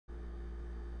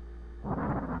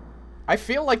I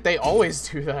feel like they always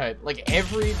do that. Like,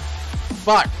 every...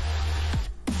 Fuck!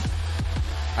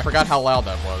 I forgot how loud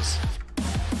that was.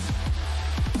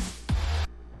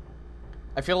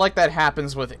 I feel like that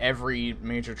happens with every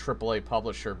major AAA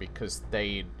publisher because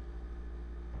they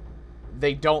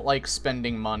don't like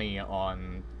spending money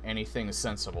on anything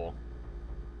sensible.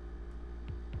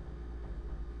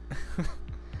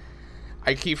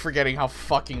 I keep forgetting how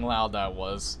fucking loud that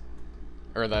was.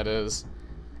 Or that is.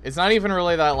 It's not even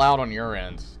really that loud on your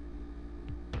end.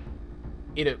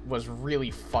 It was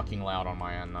really fucking loud on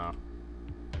my end, though.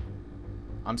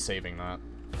 I'm saving that.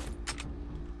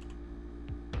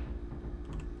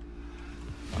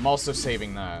 I'm also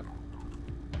saving that.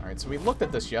 Alright, so we looked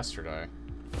at this yesterday.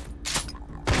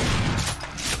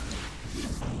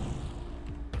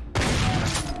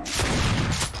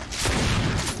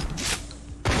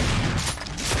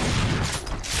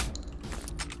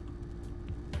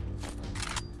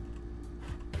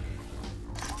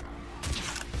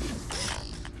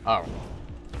 Oh.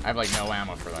 I have, like, no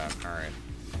ammo for that. Alright.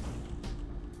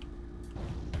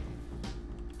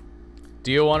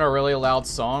 Do you want a really loud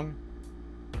song?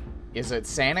 Is it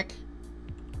Sanic?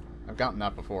 I've gotten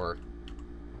that before.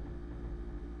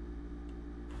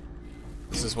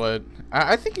 This is what...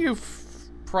 I think you've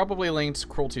probably linked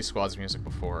Cruelty Squad's music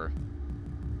before.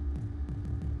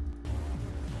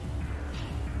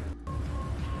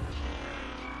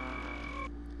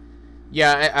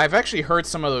 Yeah, I've actually heard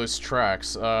some of those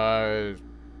tracks. I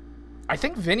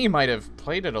think Vinny might have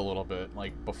played it a little bit,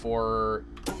 like, before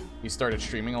he started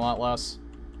streaming a lot less.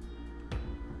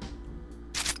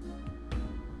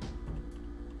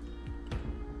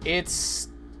 It's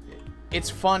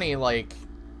funny, like,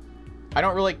 I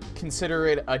don't really consider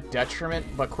it a detriment,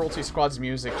 but Cruelty Squad's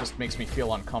music just makes me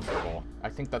feel uncomfortable. I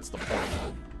think that's the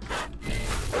point.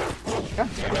 God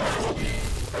damn it.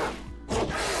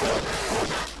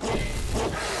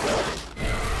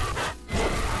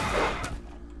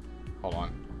 Hold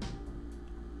on.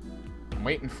 I'm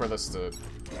waiting for this to...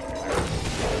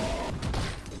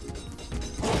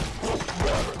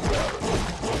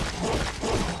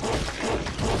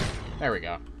 There we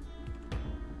go.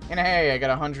 And hey, I got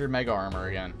 100 mega armor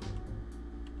again.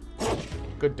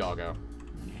 Good doggo.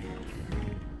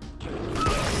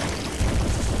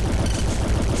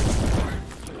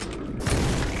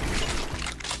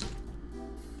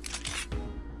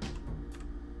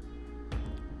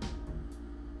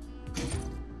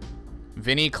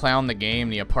 Vinny clowned the game.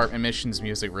 The apartment mission's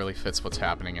music really fits what's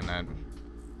happening in that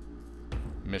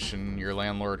mission. Your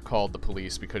landlord called the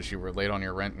police because you were late on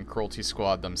your rent, and Cruelty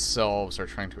Squad themselves are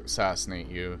trying to assassinate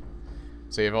you.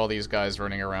 So you have all these guys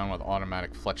running around with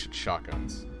automatic fletched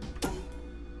shotguns.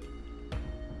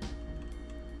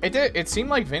 It seemed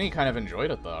like Vinny kind of enjoyed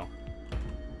it, though.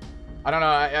 I don't know,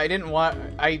 I didn't watch...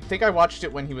 I think I watched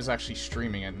it when he was actually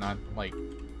streaming it, not, like,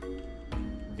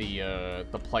 the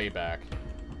playback.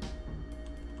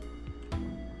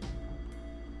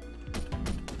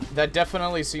 That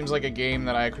definitely seems like a game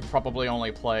that I could probably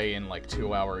only play in, like,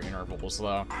 2-hour intervals,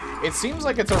 though. It seems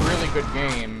like it's a really good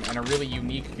game, and a really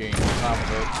unique game on top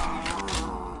of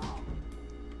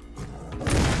it.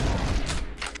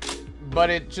 But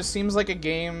it just seems like a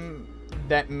game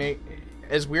that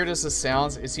as weird as this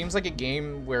sounds, it seems like a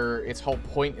game where its whole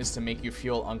point is to make you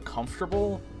feel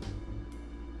uncomfortable,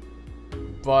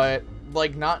 but,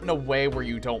 like, not in a way where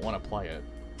you don't want to play it.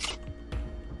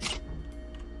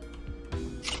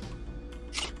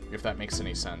 If that makes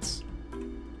any sense.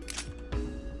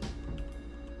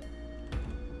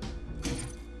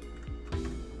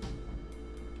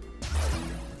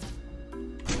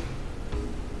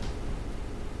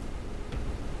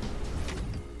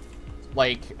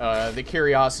 Like, the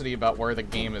curiosity about where the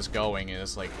game is going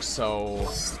is, like, so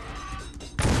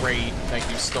great that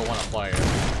you still want to play it.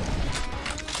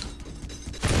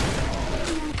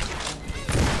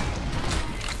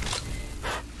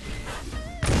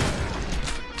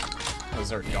 Is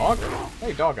there a dog?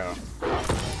 Hey, doggo.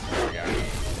 There we go.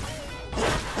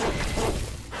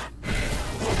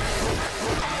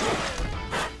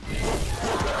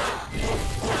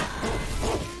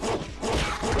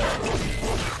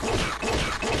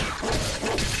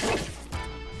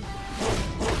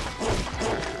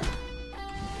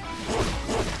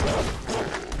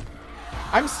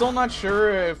 I'm still not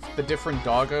sure if the different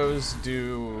doggos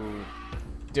do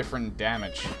different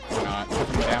damage or not.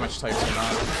 Different damage types or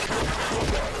not.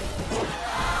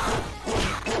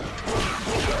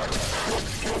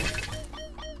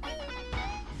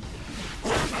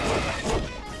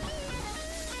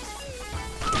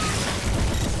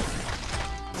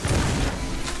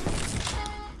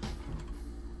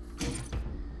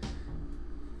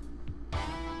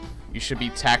 You should be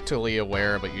tactily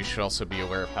aware, but you should also be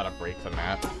aware of how to break the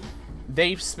map.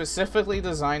 They've specifically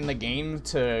designed the game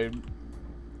to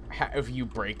have you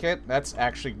break it. That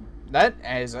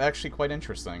is actually quite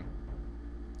interesting.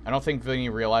 I don't think Vinny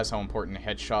realized how important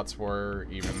headshots were.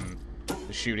 Even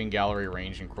the shooting gallery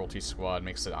range in Cruelty Squad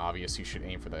makes it obvious you should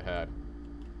aim for the head.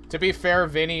 To be fair,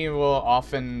 Vinny will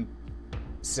often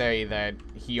say that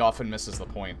he often misses the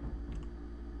point.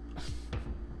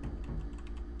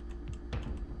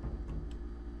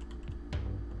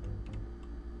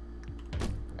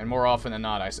 And more often than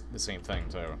not, I say the same thing,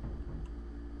 too.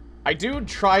 I do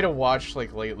try to watch,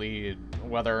 like, lately,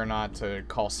 whether or not to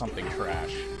call something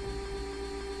trash.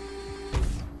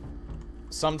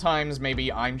 Sometimes,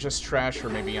 maybe I'm just trash, or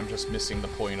maybe I'm just missing the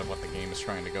point of what the game is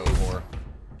trying to go for.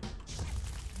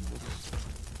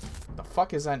 The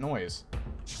fuck is that noise?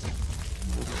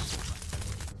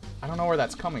 I don't know where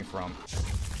that's coming from.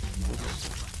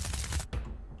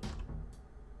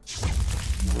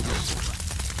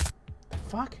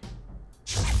 Fuck?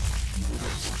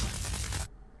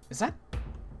 Is that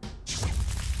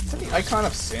the icon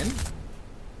of sin?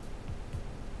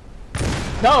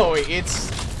 No, it's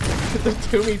the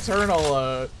Doom Eternal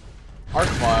art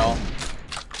file.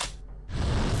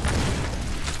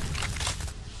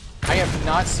 I have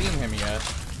not seen him yet.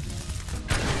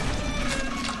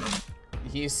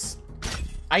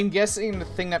 I'm guessing the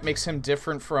thing that makes him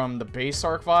different from the base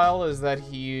arc file is that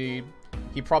he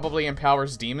probably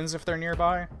empowers demons if they're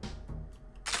nearby.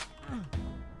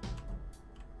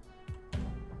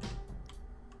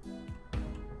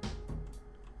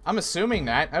 I'm assuming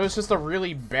that. That was just a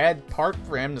really bad part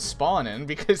for him to spawn in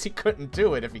because he couldn't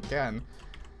do it if he can.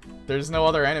 There's no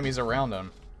other enemies around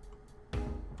him.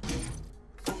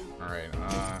 Alright,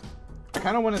 I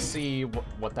kind of want to see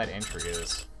what that entry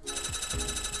is.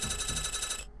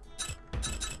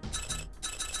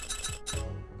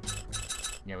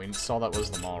 Yeah, we saw that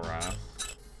was the Mall Wrath.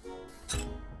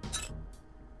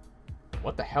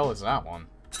 What the hell is that one?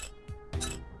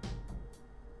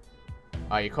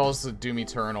 He calls the Doom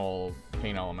Eternal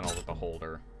Pain Elemental the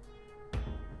Beholder.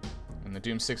 And the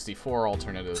Doom 64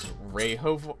 alternate is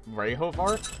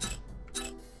Rehovat?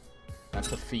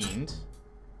 That's a fiend.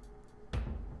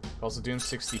 Calls the Doom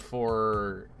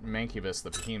 64 Mancubus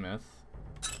the Behemoth.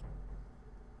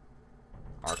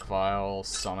 Archvile,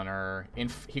 Summoner.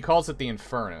 He calls it the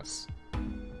Infernus.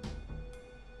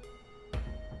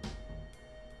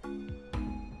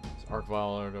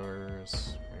 Archvile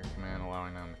orders your command,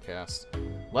 allowing them to cast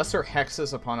lesser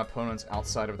hexes upon opponents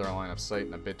outside of their line of sight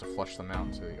in a bid to flush them out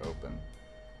into the open.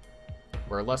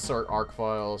 Where lesser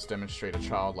Archviles demonstrate a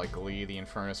childlike glee, the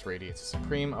Infernus radiates a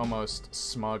supreme, almost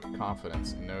smug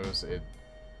confidence and knows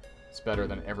it's better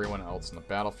than everyone else in the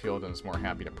battlefield and is more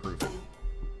happy to prove it.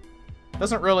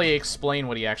 Doesn't really explain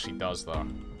what he actually does, though.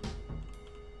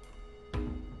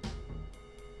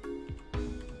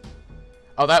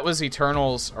 Oh, that was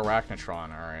Eternal's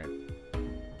Arachnotron, alright.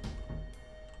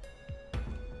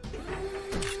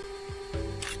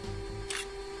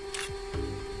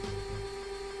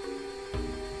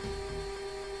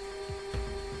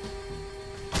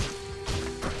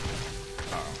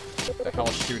 Uh-oh. What the hell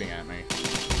is shooting at me?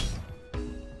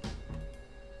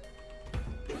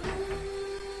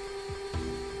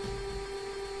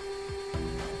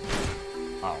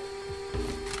 Oh.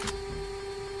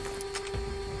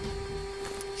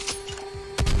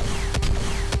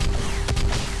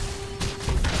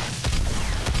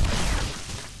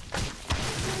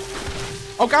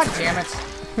 Oh, god damn it!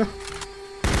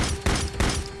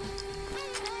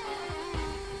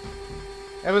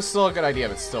 It was still a good idea,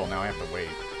 but still, now I have to wait.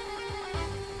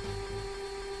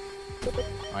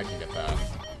 I can get that.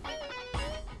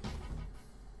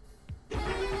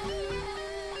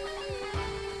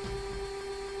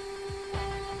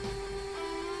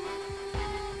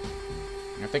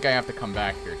 I think I have to come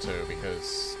back here, too,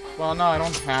 because... Well, no, I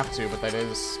don't have to, but that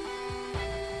is...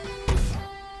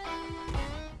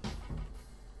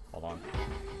 Hold on.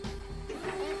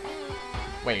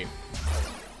 Wait.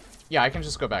 Yeah, I can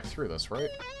just go back through this, right?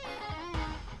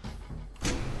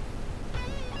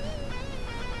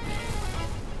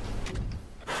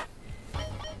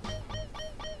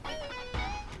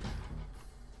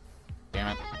 Damn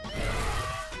it.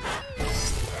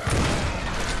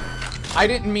 I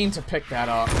didn't mean to pick that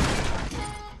up.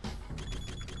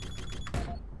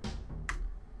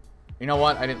 You know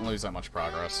what? I didn't lose that much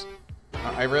progress.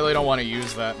 I really don't want to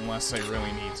use that unless I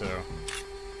really need to.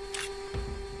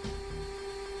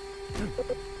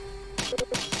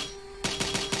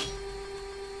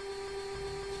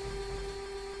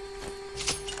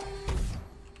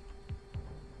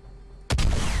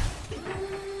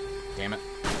 Damn it.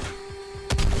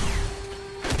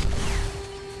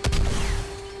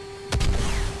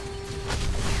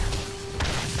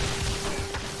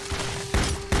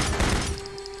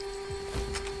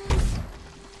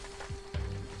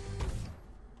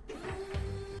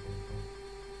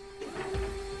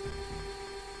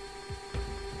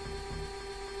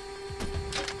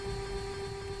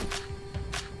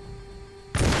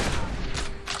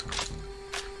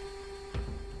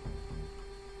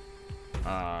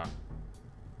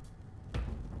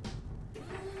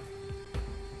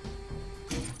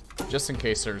 Just in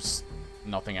case there's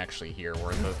nothing actually here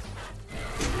worth it.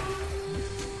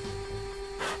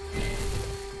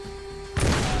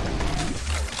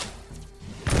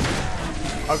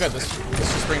 Oh good, this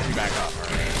just brings me back up,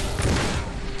 alright.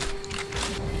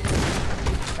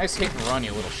 Nice hit and run,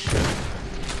 you little shit.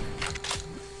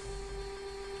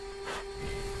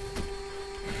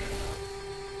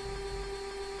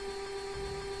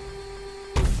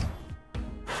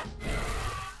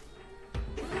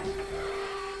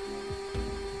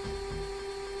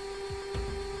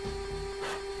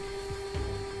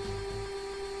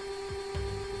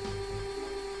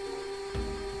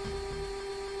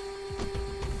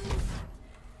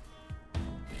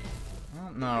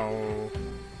 No.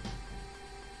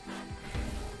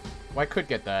 Well, I could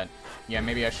get that. Yeah,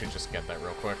 maybe I should just get that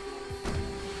real quick.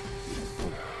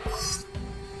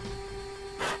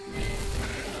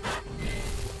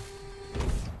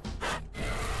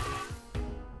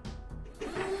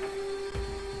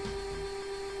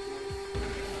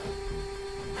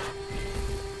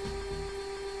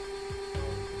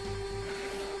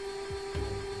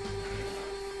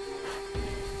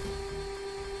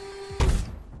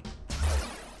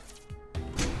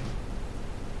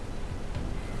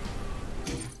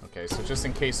 Okay, so just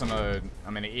in case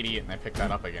I'm an idiot and I pick that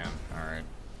up again. Alright.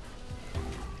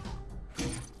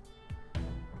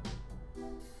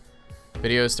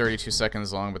 Video is 32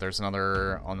 seconds long, but there's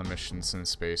another on the missions in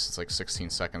space. It's like 16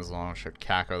 seconds long. Should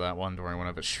caco that one during one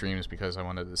of its streams because I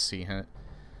wanted to see it.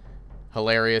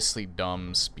 Hilariously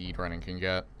dumb speedrunning can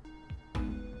get.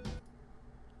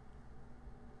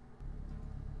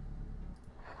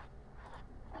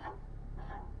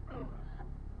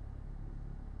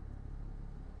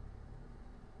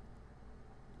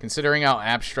 Considering how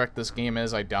abstract this game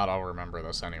is, I doubt I'll remember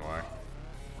this anyway.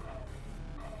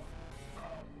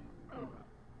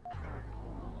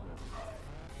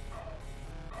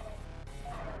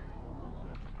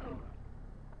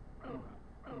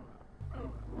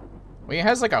 Well, he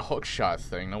has like a hook shot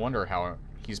thing. No wonder how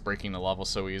he's breaking the level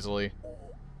so easily.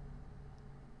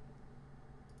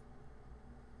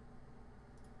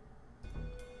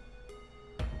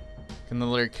 Can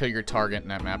literally kill your target in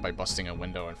that map by busting a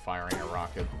window and firing a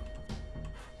rocket.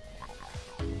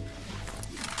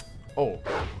 Oh.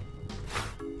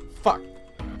 Fuck.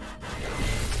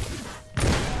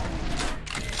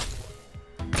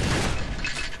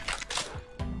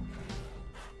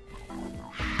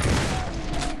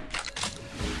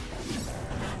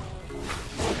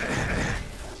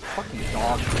 Fucking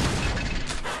dog.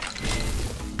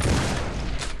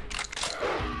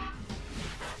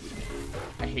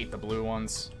 I hate the blue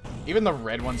ones. Even the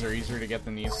red ones are easier to get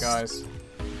than these guys.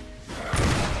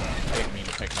 I didn't mean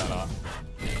to pick that up.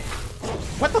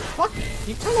 What the fuck?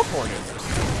 He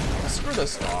teleported. Screw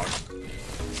this dog.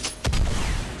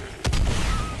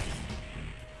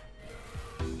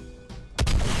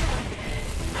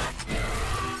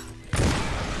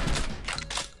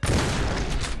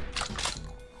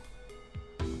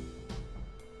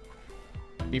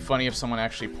 Be funny if someone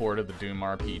actually ported the Doom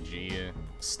RPG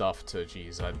stuff to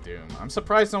GZ Doom. I'm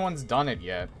surprised no one's done it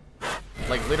yet.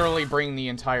 Like, literally bring the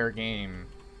entire game,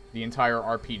 the entire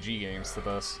RPG games to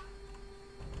this.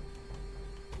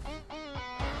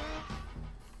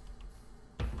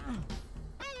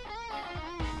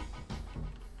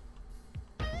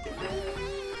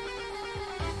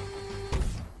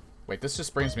 Wait, this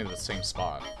just brings me to the same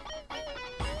spot.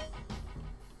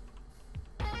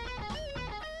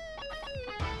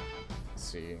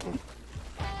 See.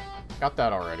 Got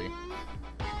that already.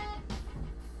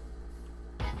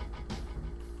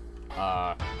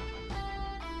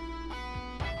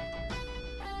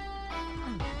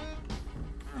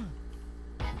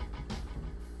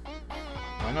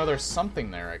 I know there's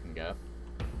something there I can get.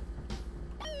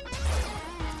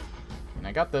 And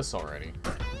I got this already.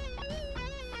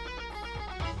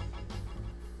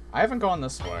 I haven't gone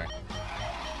this way.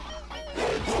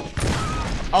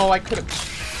 Oh, I could have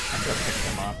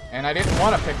picked him up. And I didn't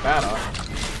want to pick that up.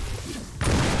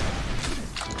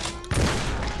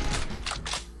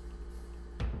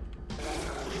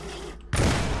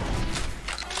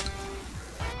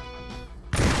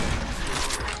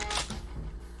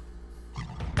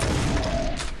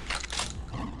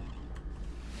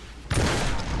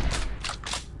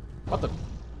 What the?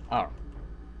 Oh.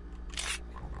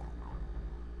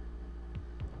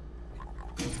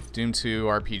 Doom 2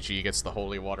 RPG gets the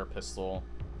Holy Water Pistol.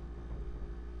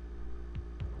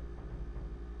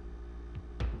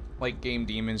 Like Game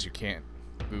Demons, you can't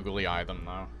googly eye them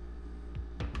though.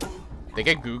 They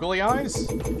get googly eyes?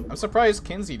 I'm surprised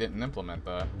Kinsey didn't implement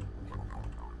that.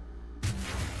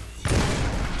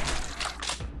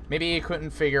 Maybe he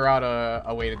couldn't figure out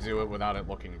a way to do it without it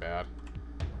looking bad.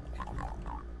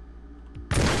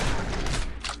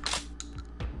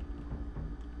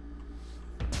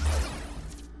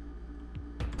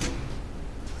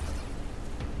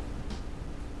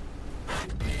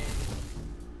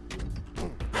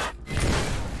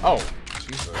 Oh,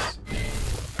 Jesus.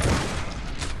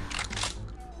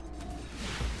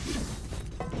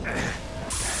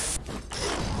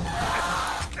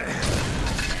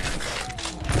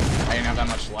 I didn't have that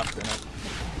much left in it.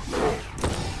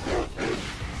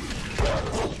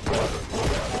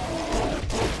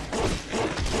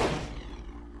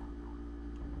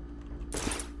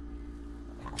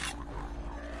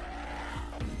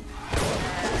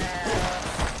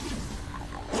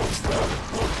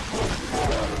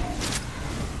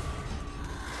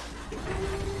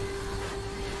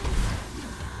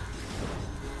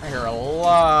 I hear a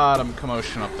lot of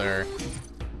commotion up there.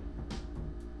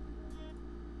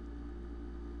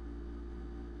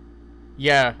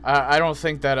 Yeah, I don't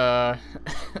think that, I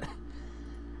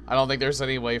don't think there's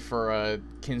any way for,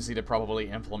 Kinsey to probably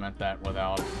implement that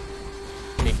without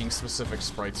making specific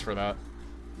sprites for that.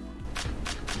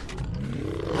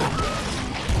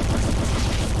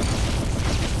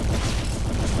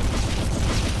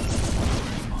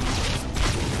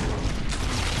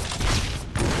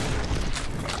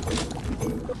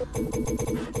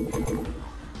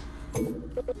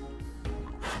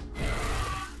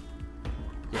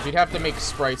 You'd have to make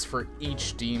sprites for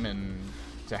each demon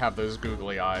to have those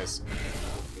googly eyes.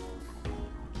 I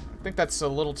think that's a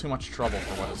little too much trouble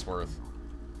for what it's worth.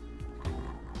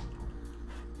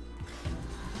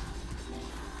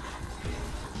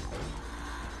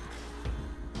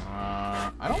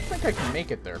 I don't think I can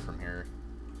make it there from here.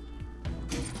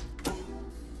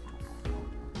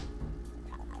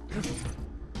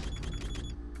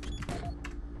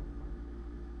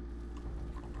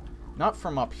 Not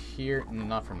from up here,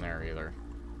 not from there either.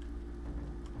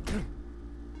 Oh.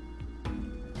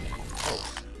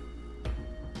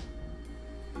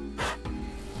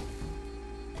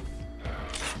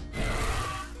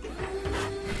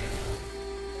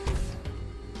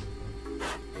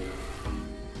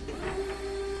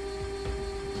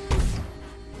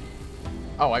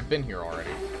 Oh, I've been here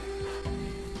already.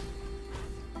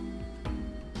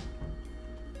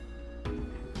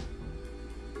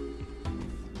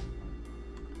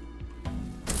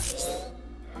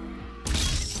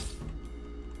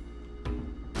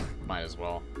 Might as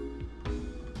well.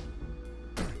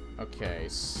 Okay,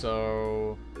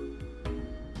 so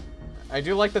I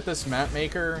do like that this map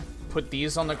maker put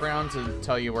these on the ground to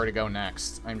tell you where to go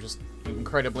next. I'm just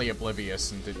incredibly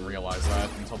oblivious and didn't realize that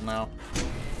until now.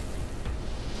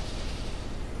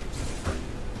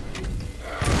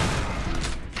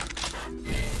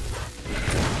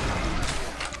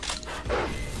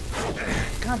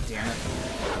 God damn it.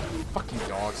 Fucking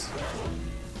dogs.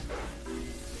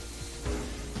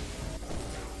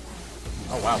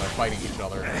 Oh wow, they're fighting each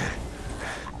other.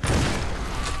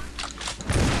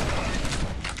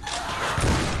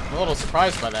 I'm a little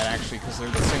surprised by that actually, because they're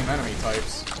the same enemy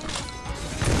types.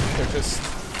 They're just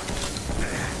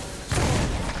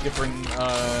different,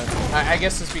 I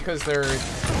guess it's because they're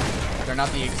not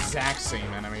the exact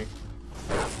same enemy.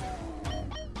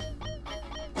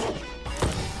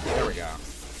 There we go.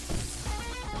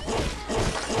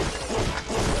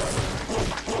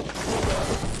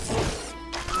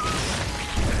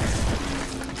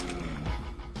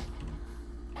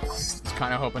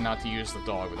 Kind of hoping not to use the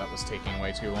dog, but that was taking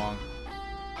way too long.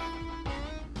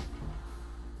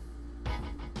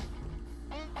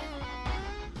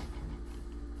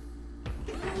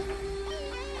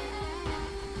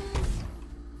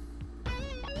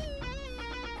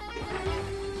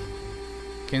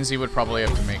 Kinsey would probably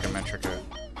have to make a metric.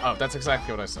 Oh, that's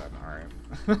exactly what I said. Alright.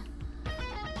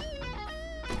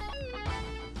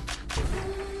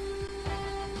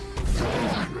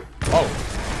 Oh!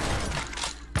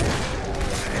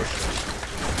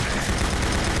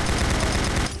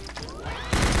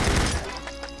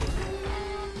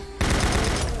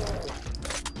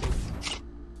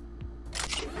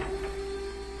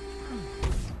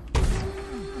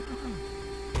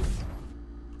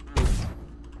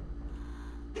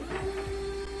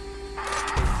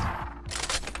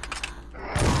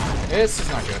 This is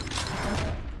not good.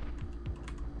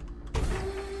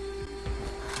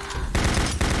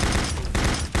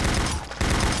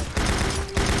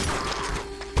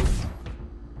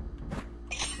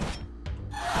 I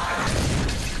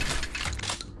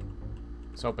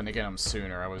was hoping to get him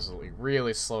sooner. I was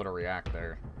really slow to react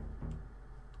there.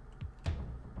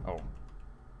 Oh.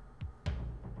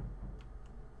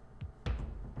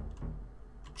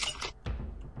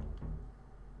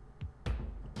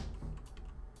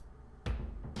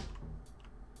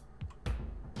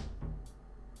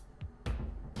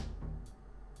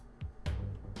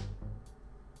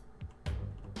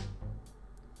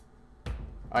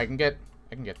 I can get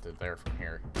to there from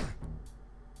here.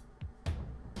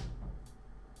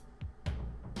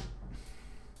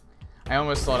 I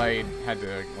almost thought I had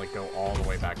to, like, go all the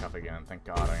way back up again. Thank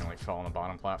God I only fell on the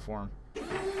bottom platform.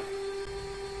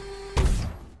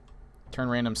 Turn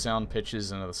random sound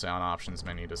pitches into the sound options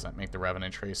menu. Does that make the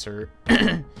Revenant Tracer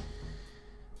in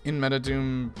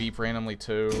Metadoom beep randomly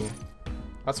too?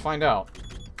 Let's find out.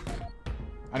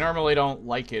 I normally don't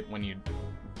like it when you...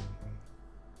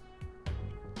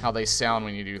 how they sound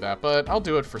when you do that, but I'll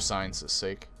do it for science's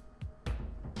sake.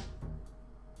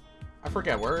 I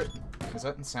forget, where... is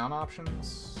that in sound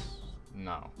options?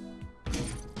 No.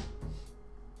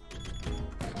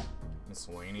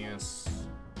 Miscellaneous.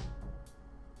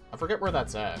 I forget where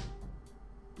that's at.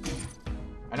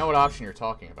 I know what option you're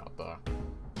talking about, though.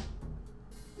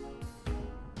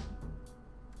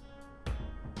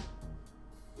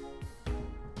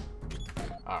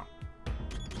 Oh.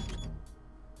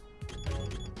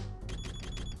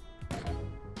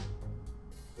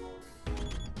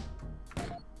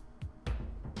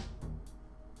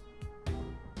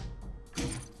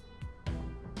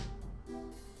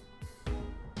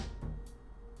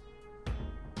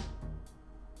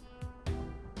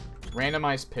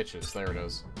 Randomized pitches, there it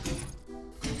is.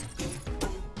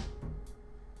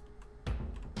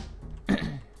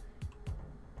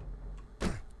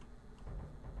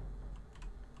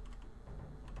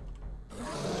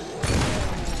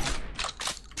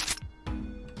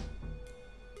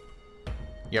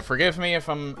 Yeah, forgive me if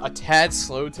I'm a tad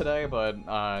slow today, but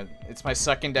it's my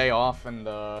second day off, and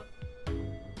I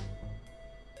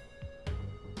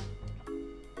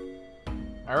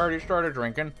already started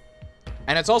drinking.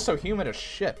 And it's also humid as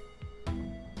shit.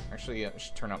 Actually, I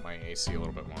should turn up my AC a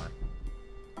little bit more.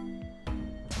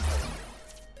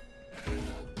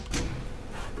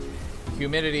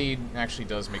 Humidity actually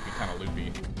does make me kind of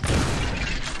loopy.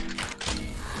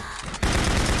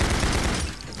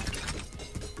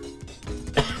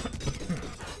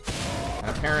 And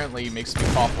apparently makes me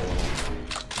cough a little.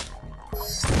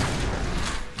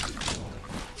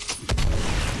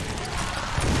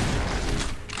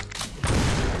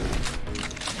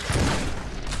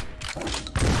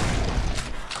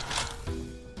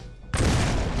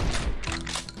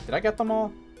 Did I get them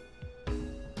all?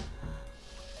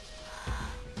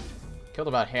 Killed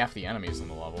about half the enemies in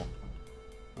the level.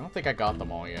 I don't think I got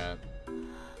them all yet.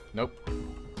 Nope.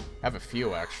 I have a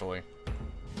few, actually.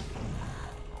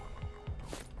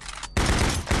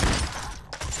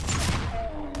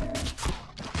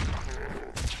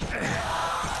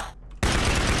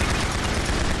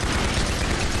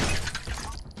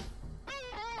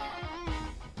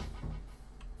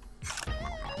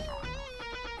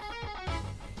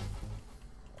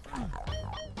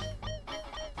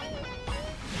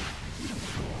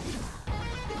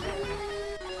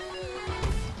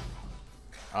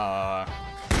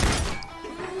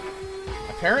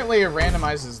 Apparently it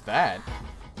randomizes that.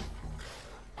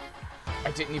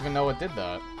 I didn't even know it did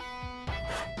that.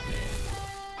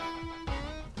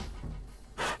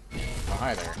 Oh,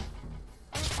 hi there.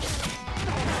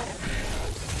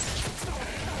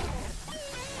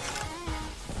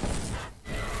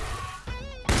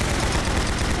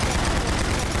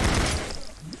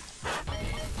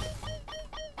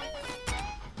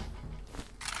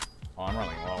 Oh, I'm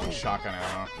running low on shotgun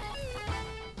ammo.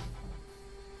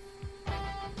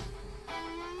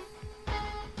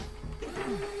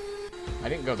 I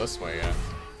didn't go this way yet.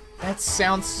 That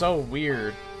sounds so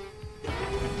weird.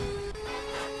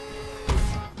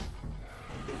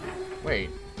 Wait.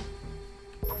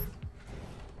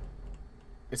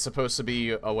 It's supposed to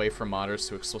be a way for modders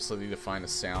to explicitly define a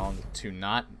sound to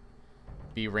not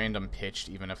be random pitched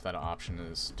even if that option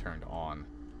is turned on.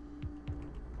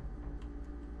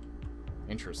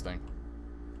 Interesting.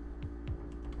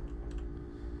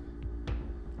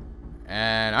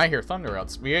 And I hear thunder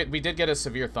outside. We did get a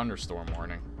severe thunderstorm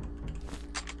warning.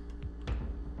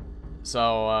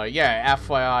 So, yeah,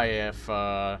 FYI, if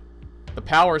the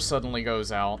power suddenly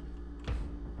goes out,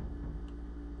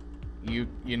 you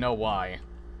know why.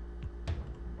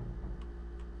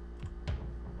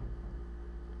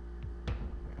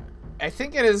 I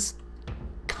think it is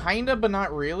kinda, but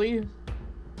not really.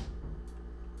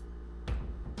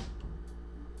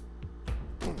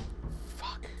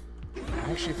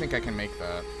 I actually think I can make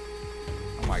that.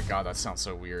 Oh my god, that sounds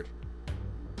so weird.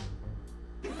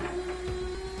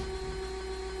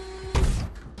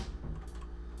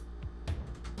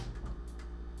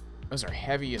 Those are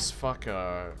heavy as fuck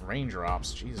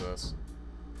raindrops, Jesus.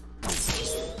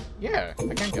 Yeah,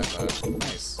 I can get that.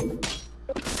 Nice.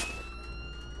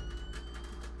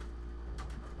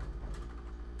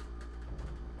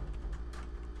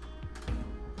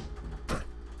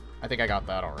 I think I got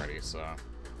that already, so...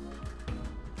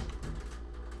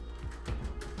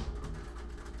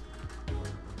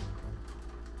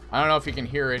 I don't know if you can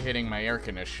hear it hitting my air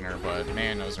conditioner, but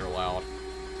man, those are loud.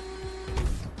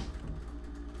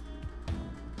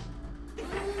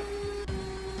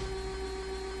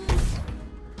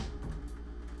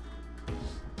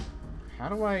 How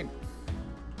do I...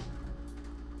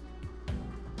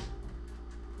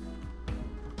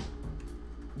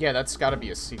 Yeah, that's gotta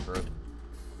be a secret.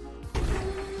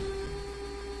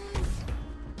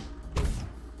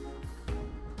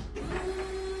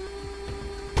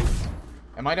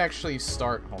 I might actually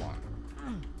start... Hold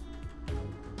on.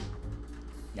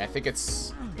 Yeah, I think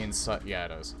it's inside... Yeah,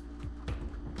 it is.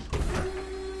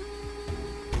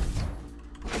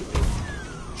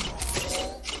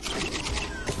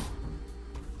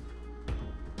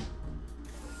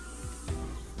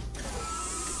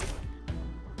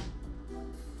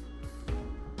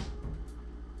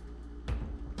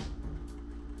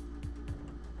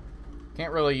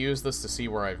 Can't really use this to see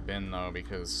where I've been, though,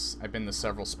 because I've been to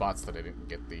several spots that I didn't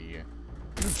get the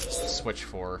switch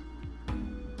for.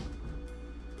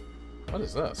 What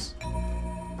is this?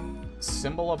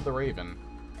 Symbol of the Raven.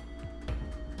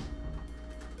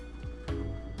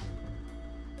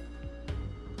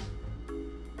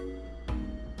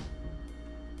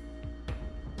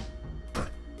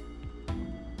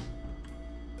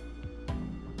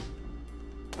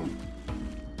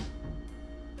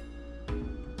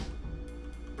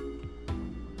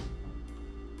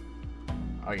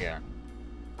 Oh yeah,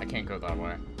 I can't go that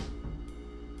way.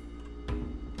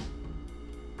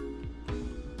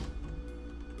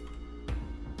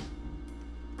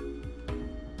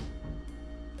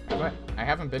 I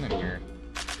haven't been in here.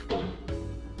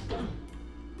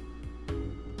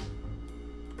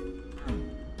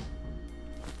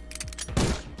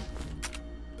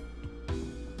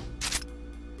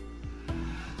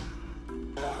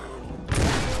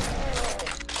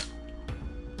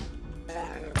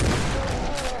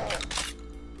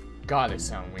 God, they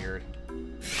sound weird.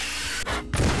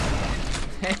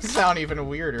 They sound even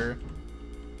weirder.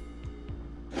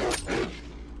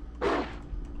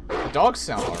 The dogs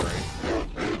sound alright.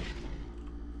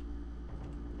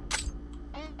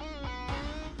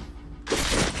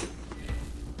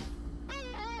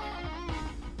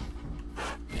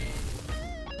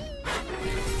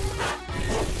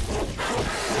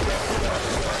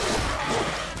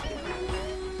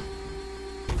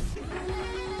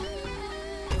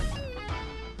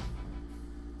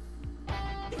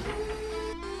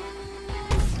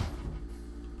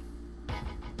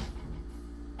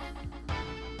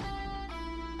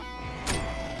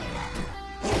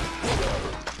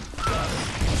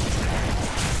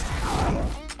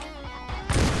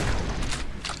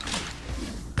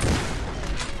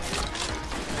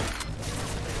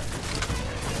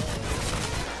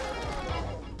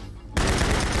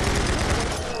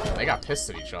 They got pissed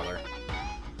at each other.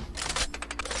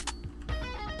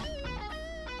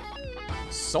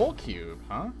 Soul Cube,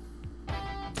 huh?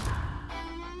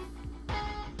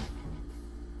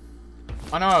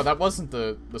 Oh no, that wasn't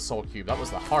the Soul Cube, that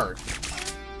was the heart.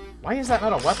 Why is that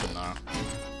not a weapon, though?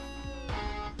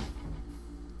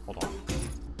 Hold on.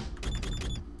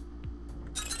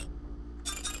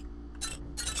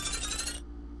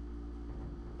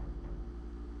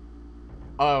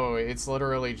 Oh, it's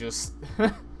literally just...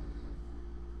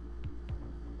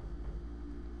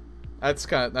 That's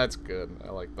good. I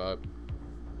like that.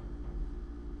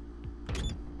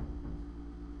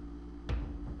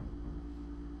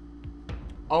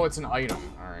 Oh, it's an item.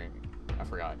 Alright. I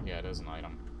forgot. Yeah, it is an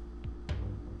item.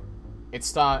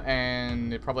 It's not,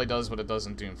 and it probably does what it does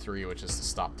in Doom 3, which is to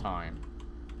stop time.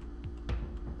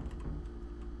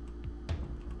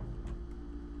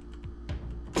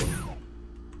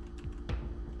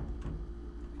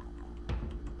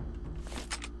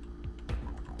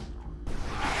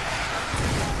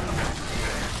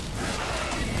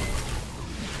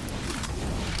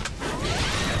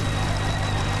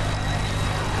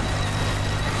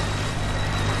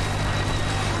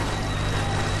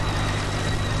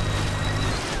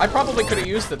 I probably could have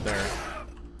used it there.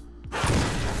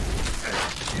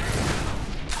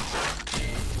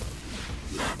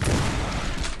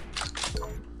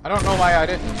 I don't know why I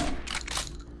didn't.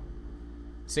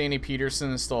 Sandy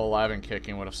Peterson is still alive and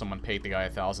kicking. What if someone paid the guy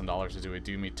 $1,000 to do a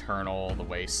Doom Eternal the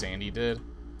way Sandy did?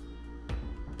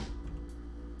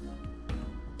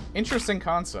 Interesting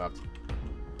concept.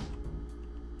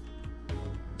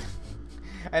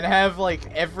 And have,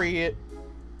 like, every...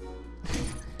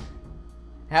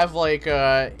 have, like,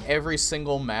 every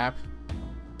single map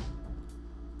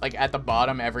like, at the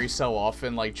bottom every so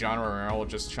often, like, John Romero will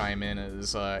just chime in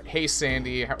as, hey,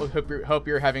 Sandy, hope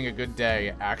you're having a good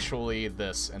day. Actually,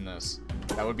 this and this.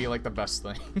 That would be, like, the best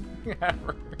thing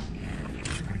ever.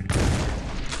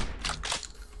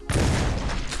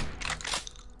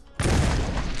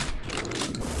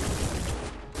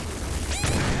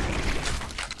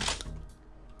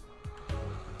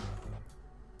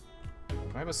 Do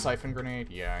I have a siphon grenade?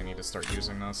 Yeah, I need to start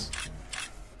using this.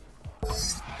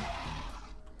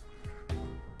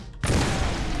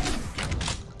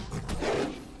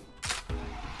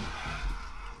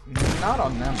 Not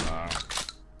on them, though.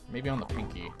 Maybe on the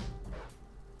pinky.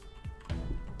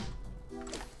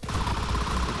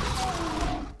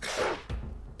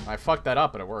 I fucked that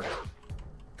up, but it worked.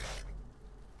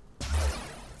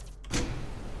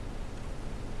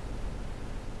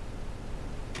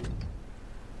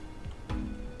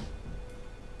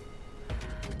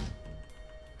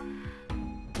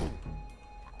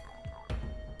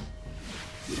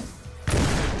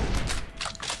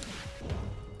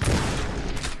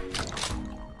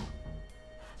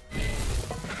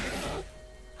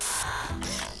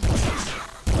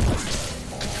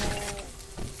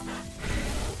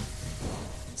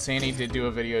 Sandy did do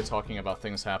a video talking about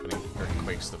things happening during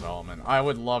Quake's development. I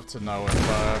would love to know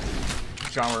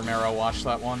if John Romero watched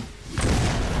that one.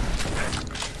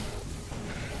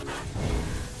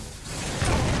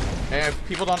 And if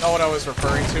people don't know what I was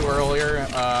referring to earlier,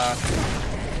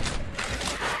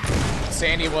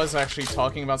 Sandy was actually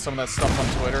talking about some of that stuff on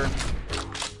Twitter.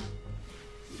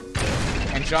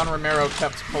 And John Romero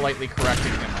kept politely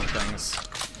correcting him on things.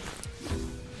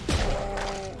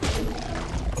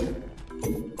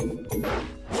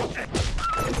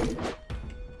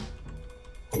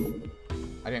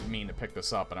 I didn't mean to pick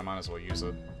this up, but I might as well use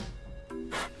it.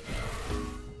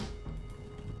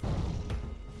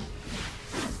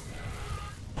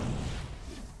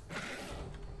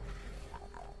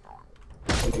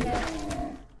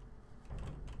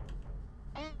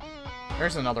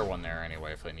 There's another one there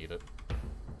anyway if I need it.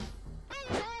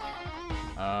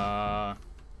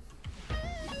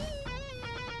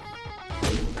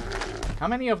 How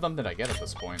many of them did I get at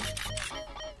this point?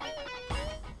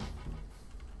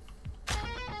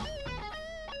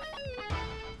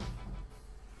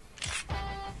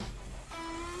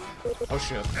 Oh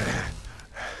shit.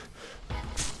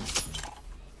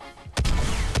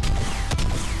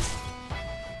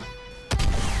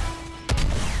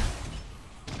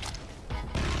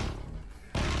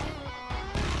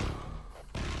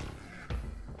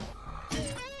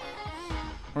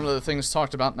 One of the things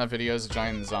talked about in that video is a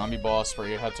giant zombie boss where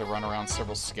you had to run around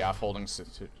several scaffoldings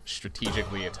to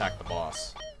strategically attack the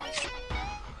boss.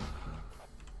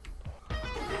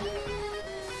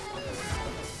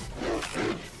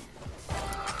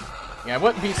 Yeah, I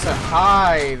wouldn't be so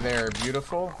hi there,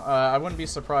 beautiful. I wouldn't be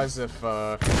surprised if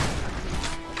there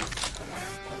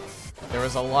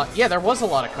was a lot. Yeah, there was a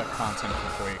lot of cut content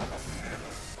for Quake.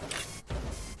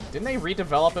 Didn't they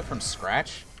redevelop it from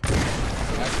scratch?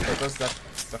 That does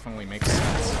definitely makes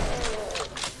sense.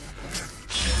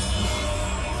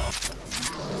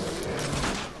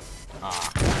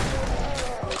 Ah.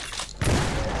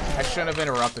 I shouldn't have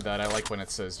interrupted that. I like when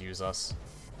it says use us.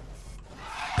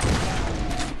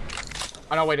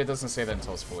 Oh no, wait, it doesn't say that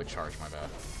until it's fully charged, my bad.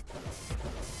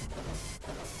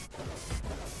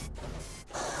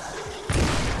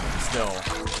 Still.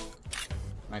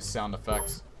 Nice sound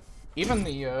effects. Even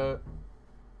the,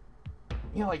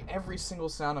 yeah, like, every single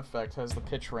sound effect has the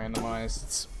pitch randomized.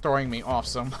 It's throwing me off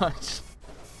so much.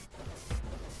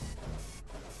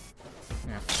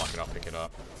 Yeah, fuck it, I'll pick it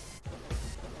up.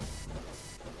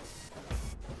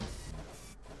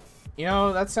 You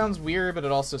know, that sounds weird, but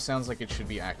it also sounds like it should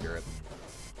be accurate.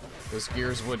 Those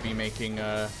gears would be making,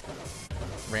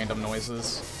 random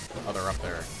noises. Oh, they're up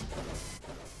there.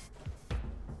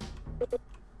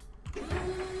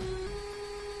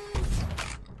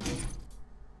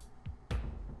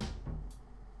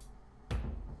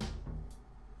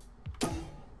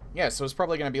 Yeah, so it's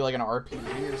probably gonna be like an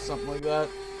RPG or something like that.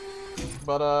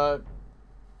 But,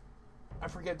 I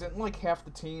forget, didn't, like, half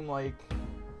the team, like...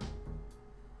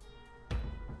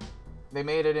 They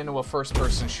made it into a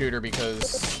first-person shooter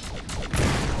because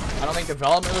I don't think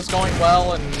development was going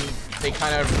well, and they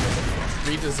kind of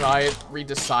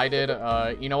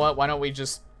redecided, you know what, why don't we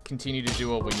just continue to do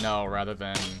what we know rather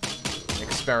than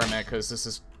experiment, because this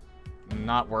is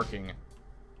not working.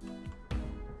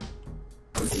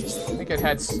 I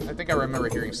think I remember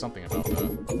hearing something about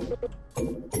that.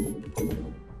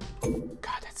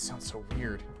 God, that sounds so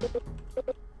weird.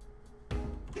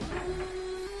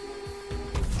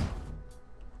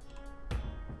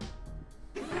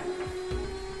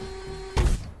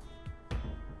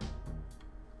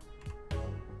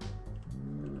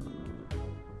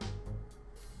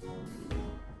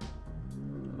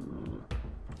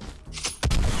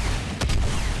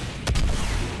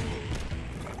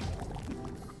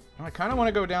 I kind of want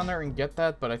to go down there and get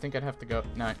that, but I think I'd have to go...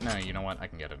 No, you know what? I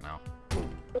can get it now.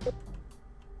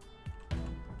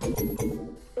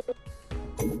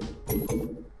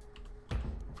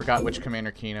 Forgot which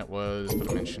Commander Keen it was, but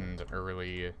it mentioned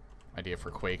early idea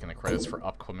for Quake and the credits for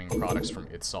upcoming products from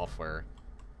id Software.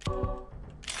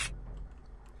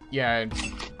 Yeah,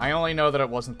 I only know that it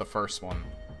wasn't the first one.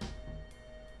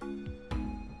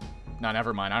 No,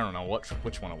 never mind. I don't know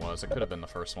which one it was. It could have been the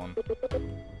first one.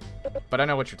 But I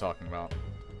know what you're talking about.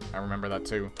 I remember that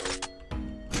too.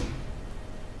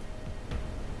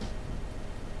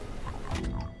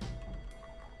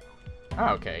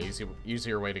 Oh, okay.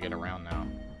 Easier way to get around now.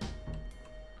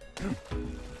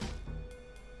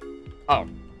 Oh.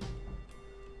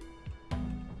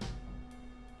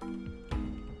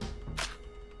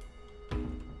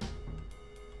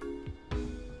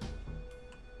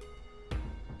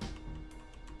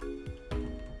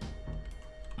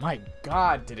 My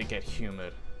God, did it get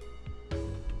humid. To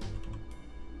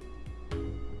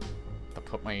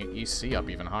put my EC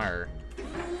up even higher.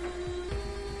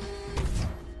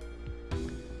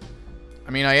 I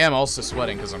mean, I am also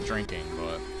sweating because I'm drinking,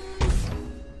 but...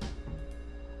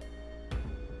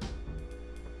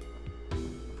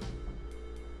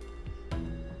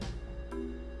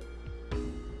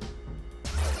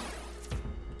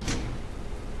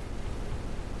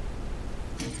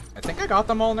 I think I got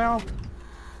them all now.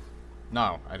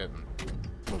 No, I didn't.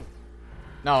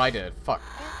 No, I did. Fuck.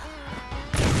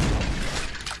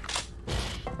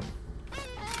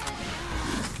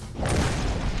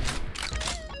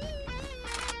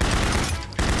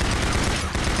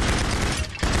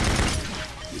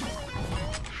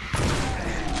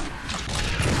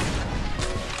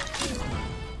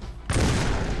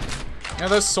 Yeah,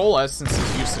 those soul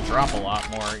essences used to drop a lot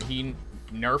more. He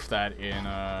nerfed that in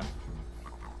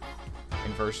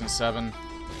version 7.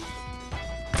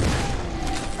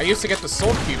 I used to get the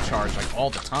soul cube charge like all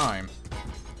the time.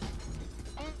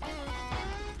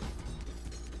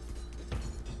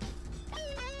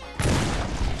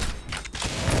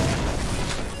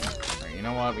 Alright, you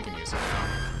know what? We can use it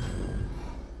now.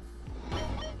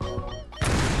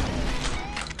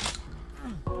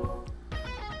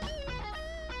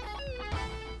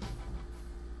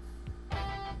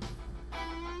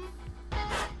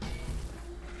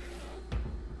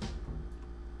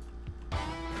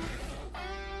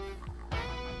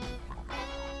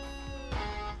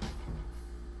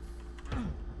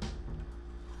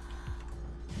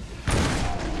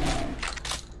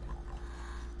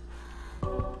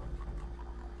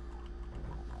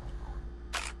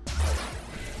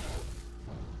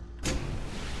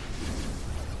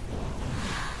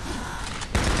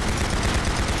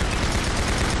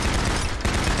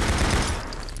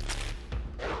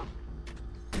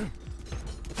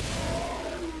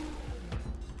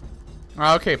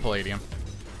 Okay, Palladium.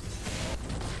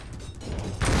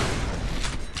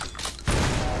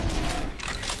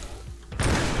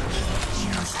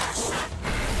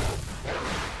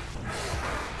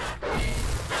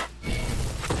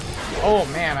 Oh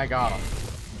man, I got him.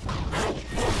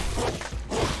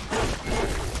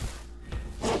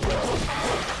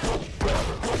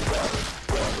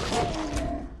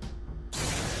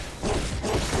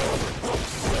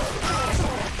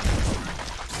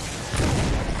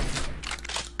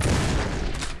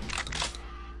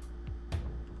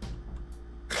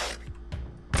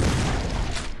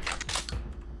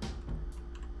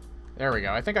 There we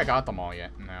go. I think I got them all yet.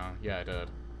 No, yeah, I did.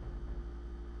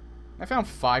 I found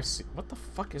 5 What the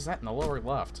fuck is that in the lower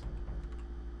left?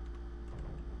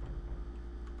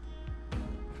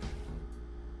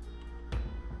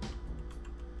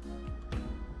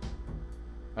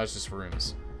 That was just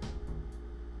rooms.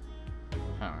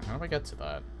 How do I get to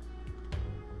that?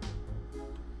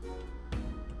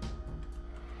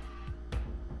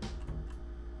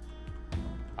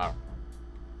 Oh.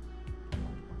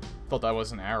 Thought that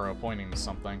was an arrow pointing to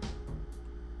something.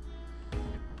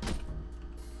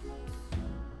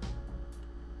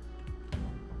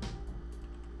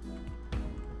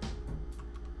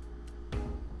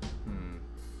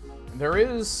 There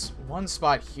is one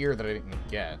spot here that I didn't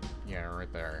get. Yeah,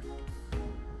 right there.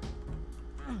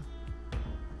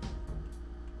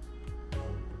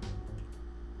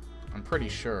 I'm pretty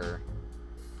sure.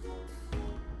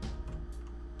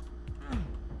 I'm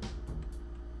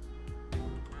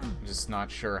just not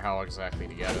sure how exactly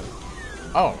to get it.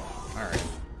 Oh, alright.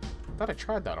 I thought I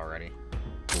tried that already.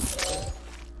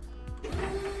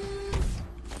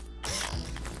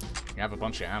 You have a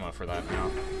bunch of ammo for that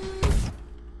now.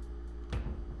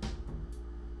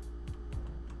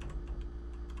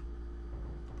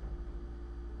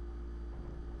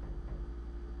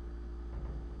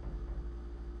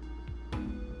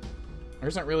 There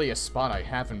isn't really a spot I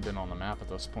haven't been on the map at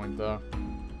this point, though.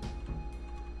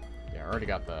 Yeah, I already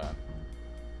got that.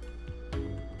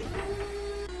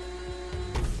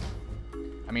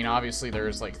 I mean, obviously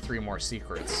there's like 3 more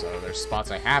secrets, so there's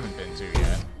spots I haven't been to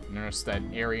yet. Notice that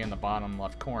area in the bottom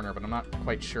left corner, but I'm not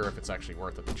quite sure if it's actually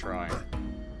worth it to try.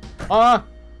 Ah!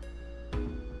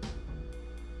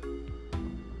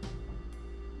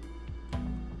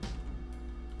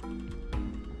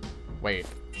 Wait.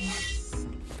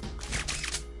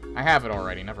 I have it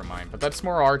already, never mind. But that's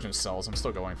more Argent cells, I'm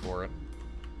still going for it.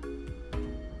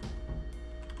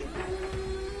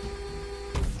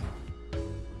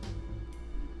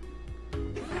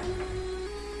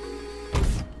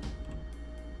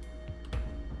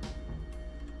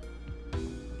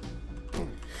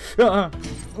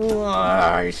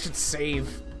 I should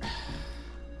save.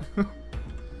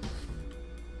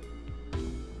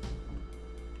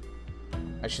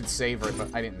 I should save right,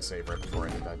 but I didn't save right before I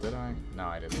did that, did I? No,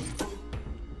 I didn't.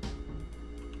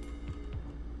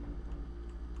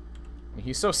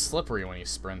 He's so slippery when he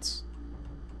sprints.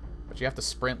 But you have to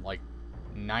sprint like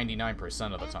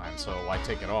 99% of the time, so why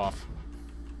take it off?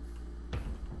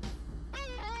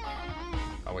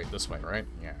 Oh wait, this way, right?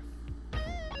 Yeah.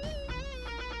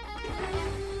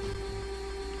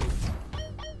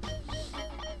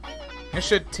 I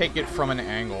should take it from an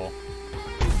angle.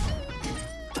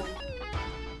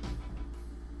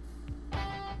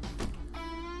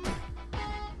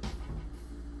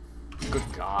 Good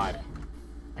God.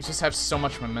 I just have so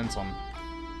much momentum.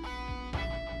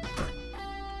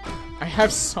 I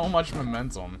have so much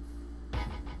momentum.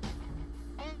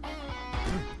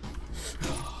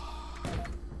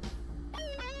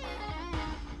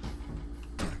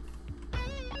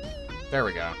 There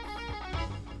we go.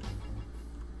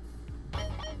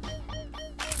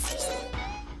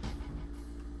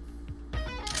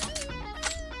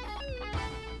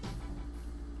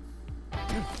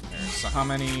 So how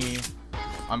many...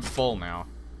 I'm full now.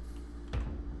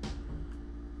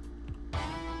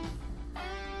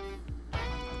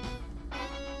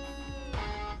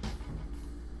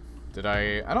 Did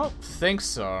I don't think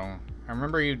so. I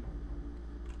remember you...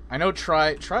 I know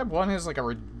Tribe 1 has like a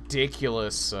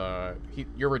ridiculous,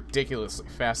 you're ridiculously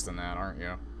fast in that, aren't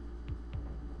you?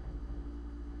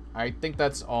 I think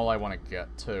that's all I want to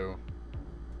get to.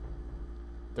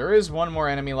 There is one more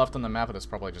enemy left on the map, but it's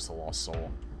probably just a lost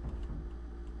soul.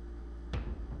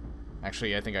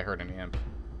 Actually, I think I heard an imp.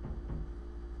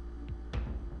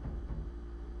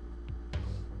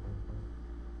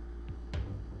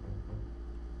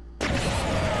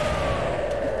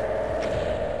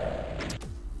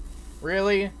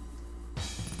 Really?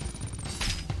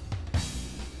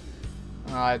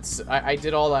 I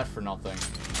did all that for nothing.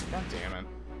 God damn it.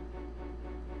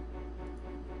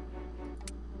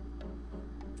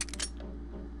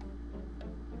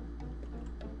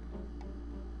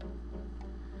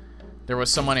 There was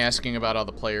someone asking about how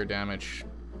the player damage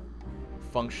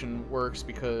function works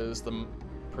because the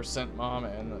percent mom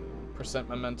and the percent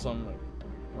momentum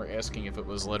were asking if it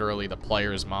was literally the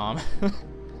player's mom.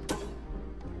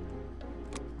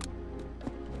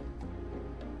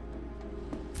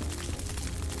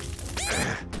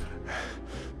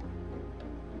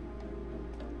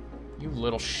 You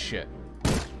little shit.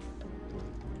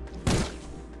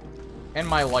 End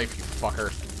my life, you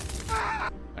fucker.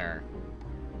 There.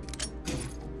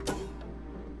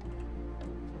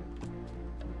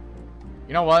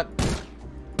 You know what?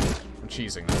 I'm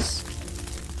cheesing this.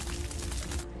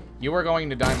 You are going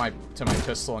to die to my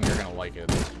pistol, and you're gonna like it.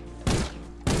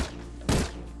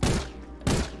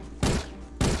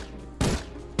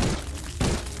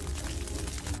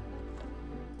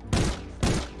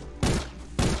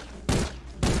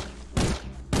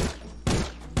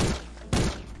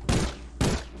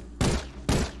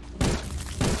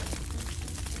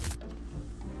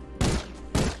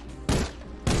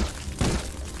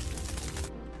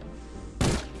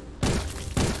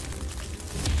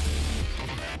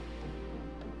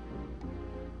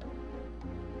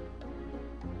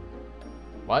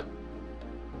 What?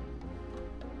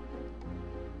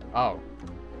 Oh.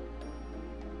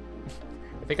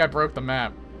 I think I broke the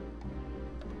map.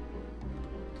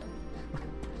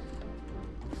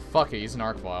 Fuck it, he's an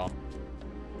Arc-Vile.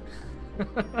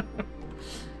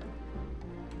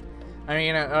 I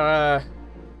mean,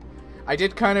 I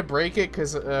did kind of break it,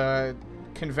 because,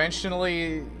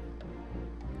 conventionally,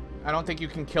 I don't think you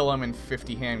can kill him in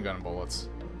 50 handgun bullets.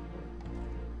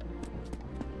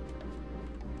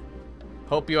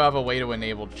 Hope you have a way to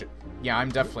enable... Yeah, I'm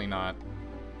definitely not.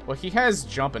 Well, he has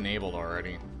jump enabled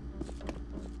already.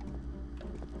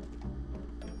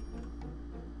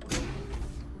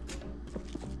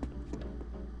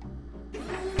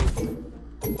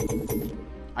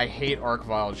 I hate arc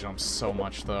vial jumps so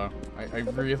much, though. I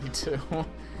really do.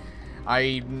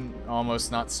 I'm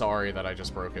almost not sorry that I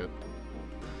just broke it.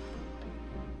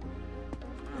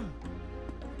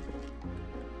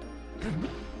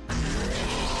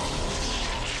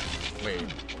 Wait.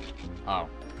 Oh.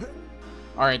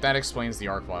 Alright, that explains the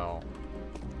arc vial.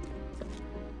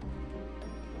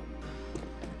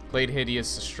 Played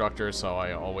Hideous Destructor, so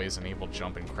I always enable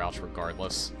jump and crouch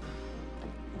regardless.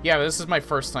 Yeah, this is my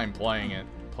first time playing it.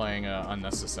 Playing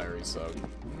Unnecessary, so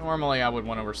normally I would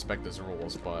want to respect his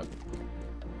rules, but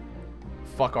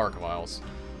fuck arc vials.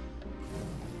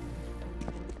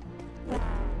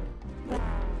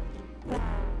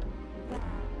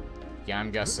 Yeah, I'm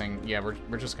guessing. Yeah,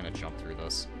 we're just gonna jump through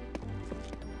this.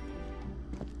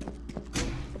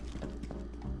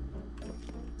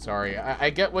 Sorry, I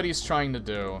get what he's trying to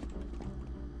do.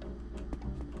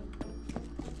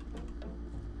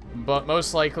 But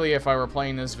most likely, if I were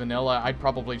playing this vanilla, I'd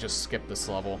probably just skip this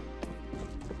level.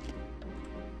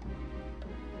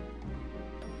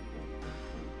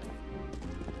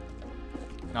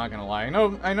 Not gonna lie,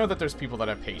 I know that there's people that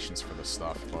have patience for this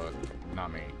stuff, but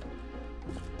not me.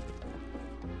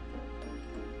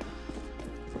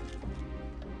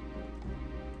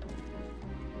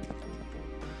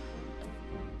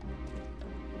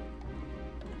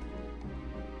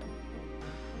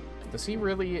 Does he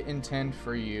really intend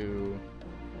for you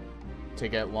to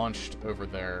get launched over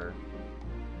there?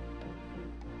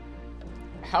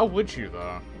 How would you,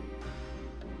 though?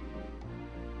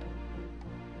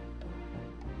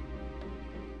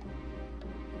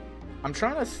 I'm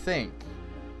trying to think.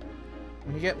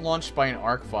 When you get launched by an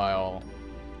arc vial,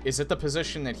 is it the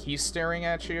position that he's staring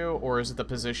at you, or is it the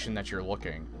position that you're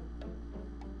looking?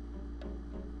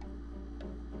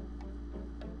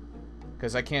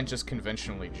 Because I can't just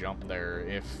conventionally jump there.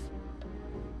 If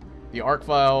the arc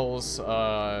vial's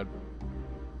the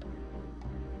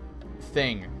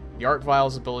arc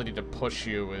vial's ability to push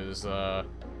you is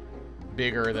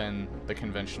bigger than the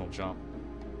conventional jump.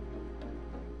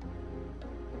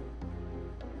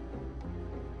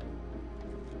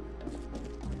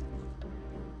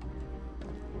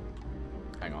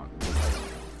 Hang on.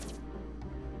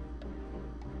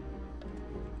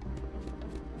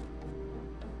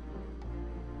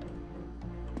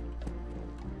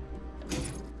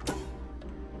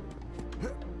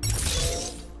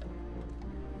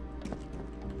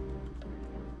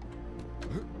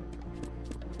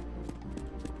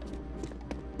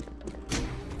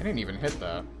 I didn't even hit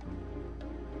that.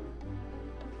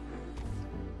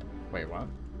 Wait, what?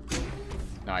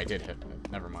 No, I did hit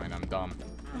it. Never mind, I'm dumb.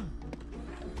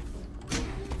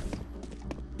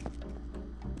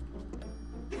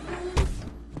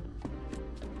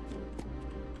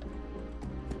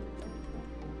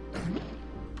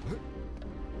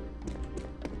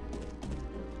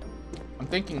 I'm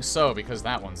thinking so, because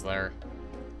that one's there.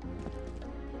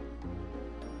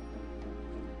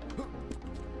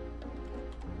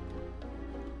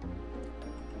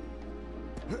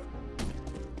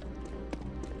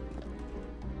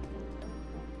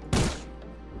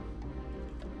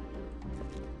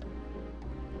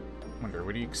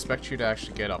 Would he expect you to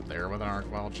actually get up there with an arc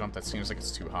vial jump? That seems like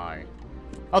it's too high.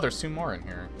 Oh, there's two more in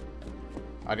here.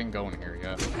 I didn't go in here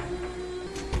yet.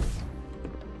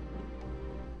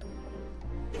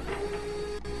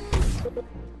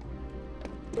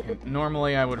 And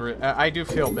normally I would I do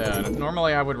feel bad.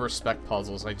 Normally I would respect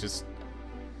puzzles. I just...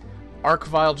 Arc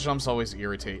vial jumps always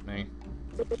irritate me.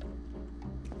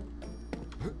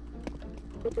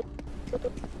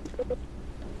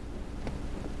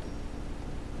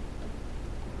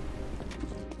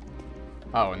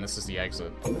 Oh, and this is the exit.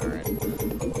 Alright.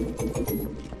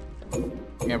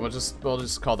 Yeah, we'll just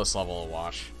call this level a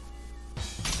wash.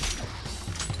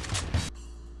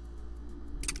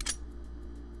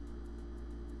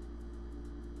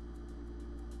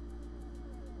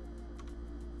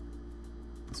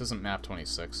 This isn't map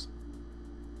 26.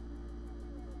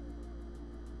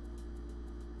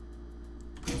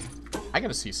 I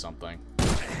gotta see something.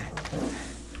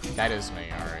 That is me,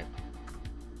 alright.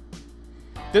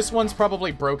 This one's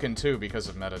probably broken too because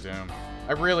of Metadoom.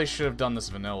 I really should have done this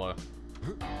vanilla.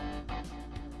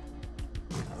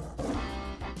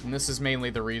 And this is mainly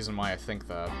the reason why I think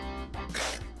that.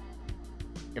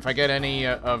 If I get any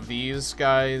of these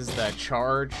guys that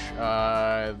charge,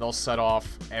 they'll set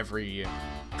off every...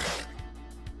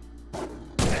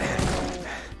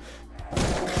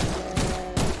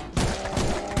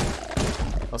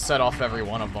 They'll set off every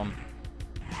one of them.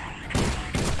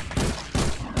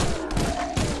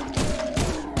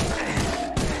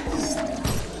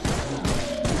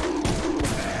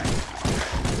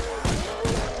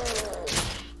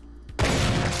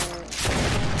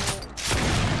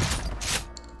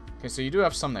 so you do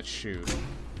have some that shoot.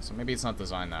 So maybe it's not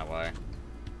designed that way.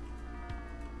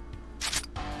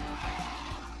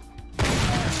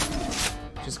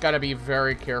 Just gotta be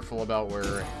very careful about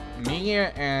where me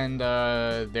and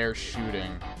they're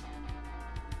shooting.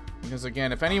 Because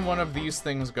again, if any one of these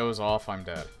things goes off, I'm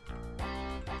dead.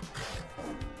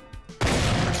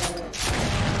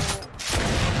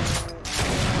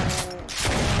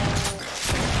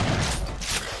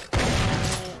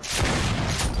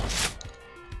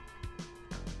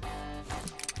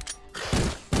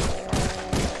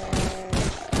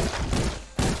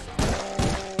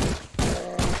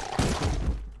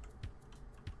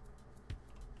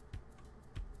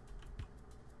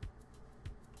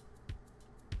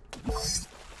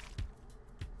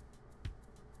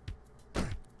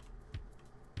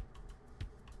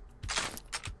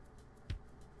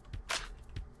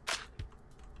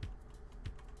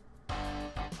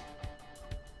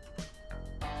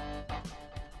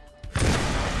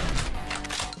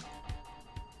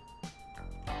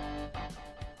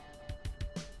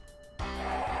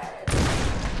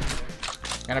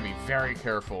 Gotta be very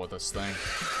careful with this thing.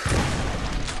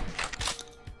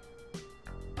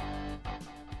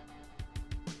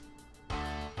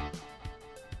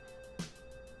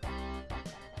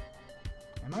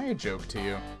 Am I a joke to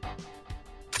you?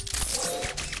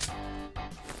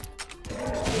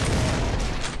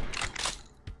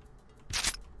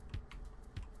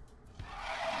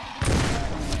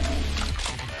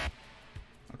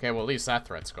 Okay, well at least that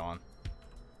threat's gone.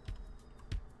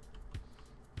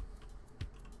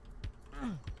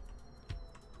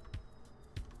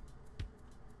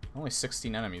 Only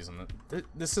 16 enemies in the...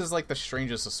 This is like the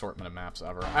strangest assortment of maps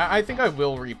ever. I think I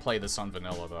will replay this on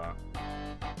vanilla, though.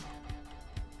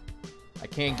 I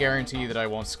can't guarantee that I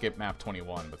won't skip map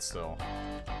 21, but still.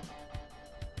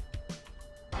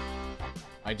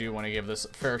 I do want to give this a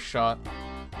fair shot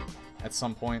at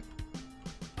some point.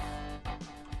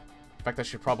 In fact, I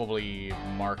should probably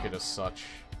mark it as such.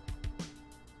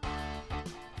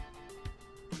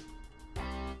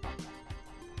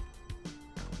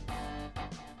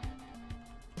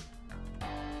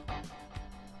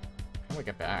 How do I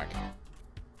get back?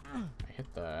 I hit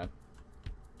that.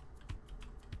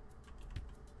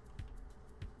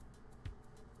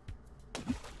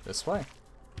 This way.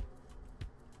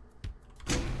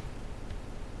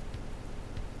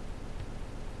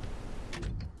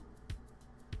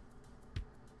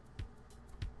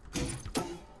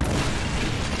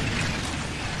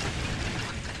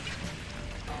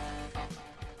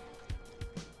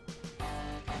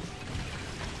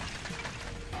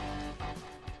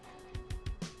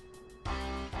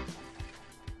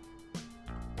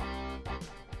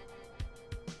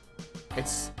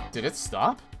 Did it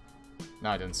stop?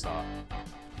 No, it didn't stop.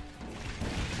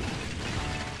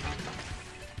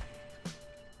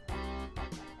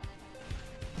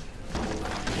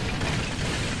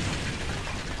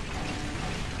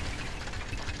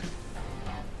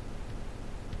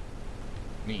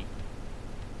 Neat.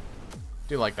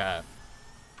 Do like that.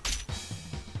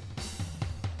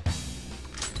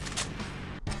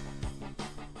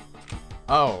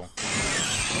 Oh.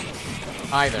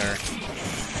 Hi there.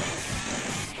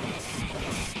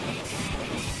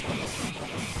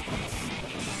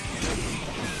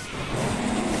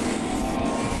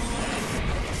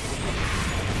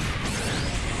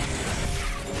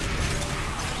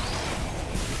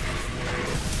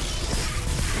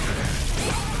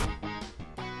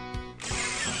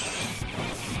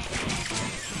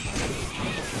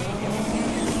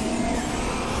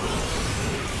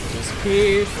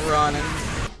 Keep running.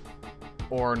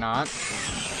 Or not.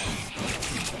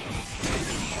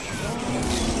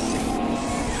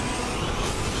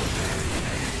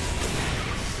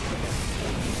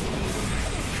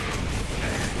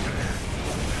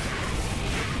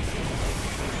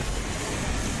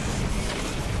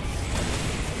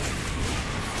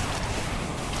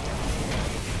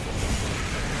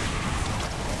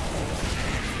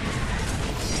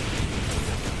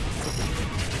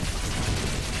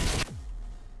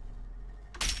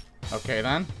 Okay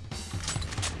then.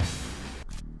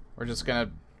 We're just gonna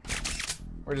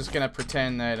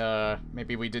pretend that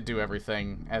maybe we did do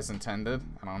everything as intended.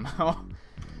 I don't know.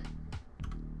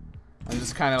 I'm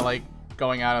just kind of like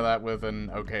going out of that with an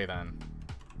okay then.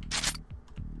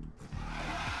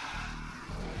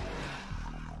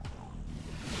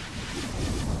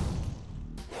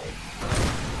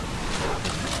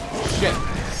 Shit.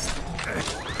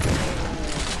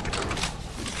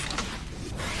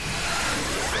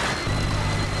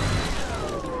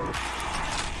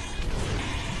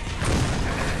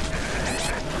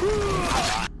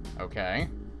 Okay.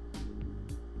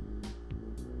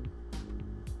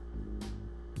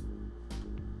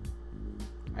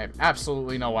 I have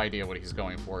absolutely no idea what he's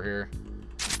going for here.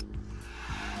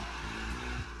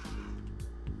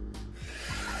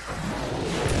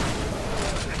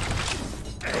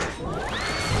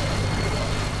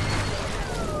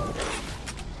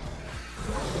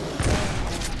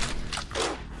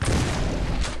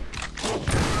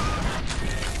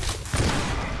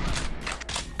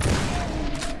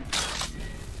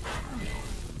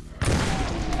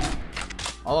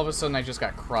 All of a sudden, I just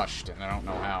got crushed, and I don't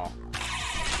know how.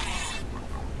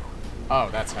 Oh,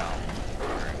 that's how.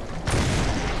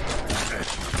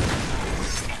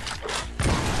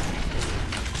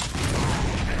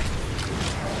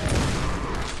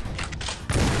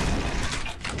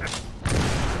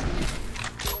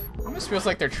 Almost feels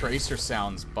like their tracer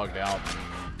sounds bugged out.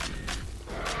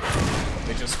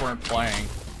 They just weren't playing.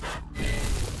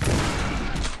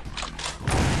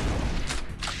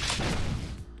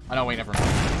 Oh no, wait, never mind.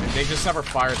 They just never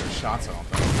fired their shots, I don't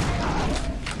think.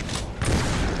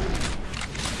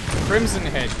 Crimson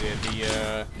Head did,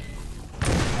 the,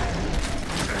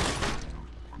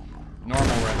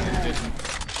 normal Revenant didn't.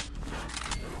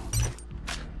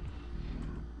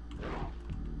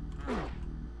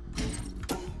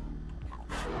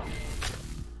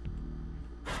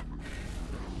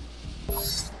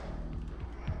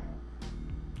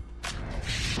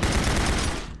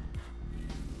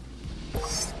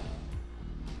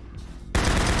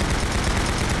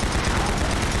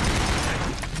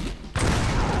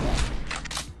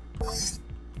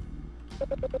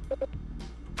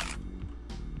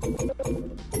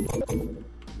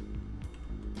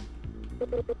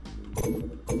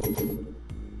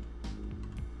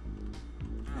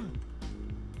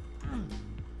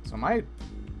 So I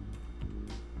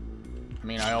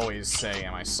mean, I always say,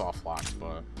 am I soft locked,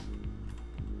 but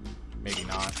maybe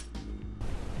not.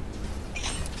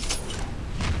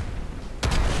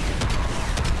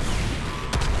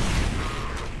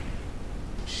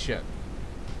 Shit.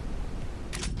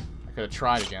 I could have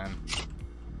tried again.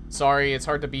 Sorry, it's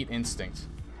hard to beat Instinct.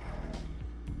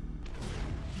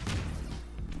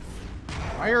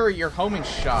 Why are your homing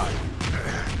shot?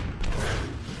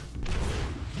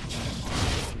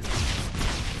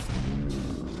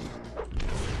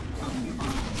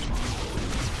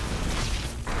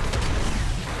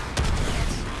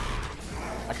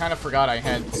 I kind of forgot I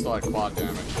still had quad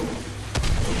damage.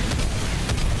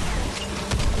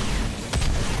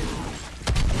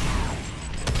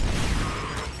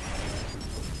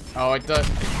 Oh, it does.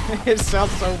 It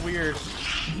sounds so weird.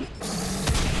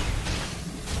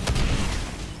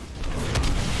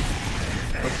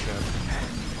 Oh shit.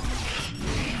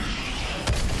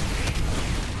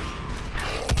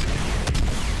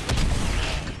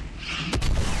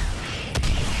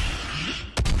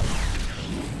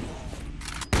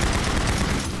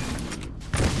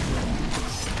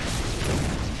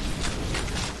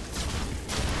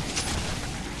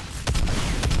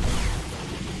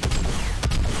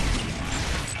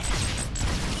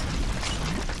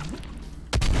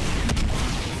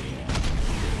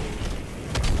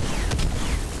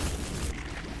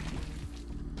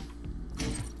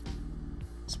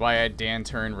 Why I had Dan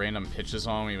turn random pitches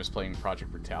on when he was playing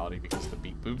Project Brutality because of the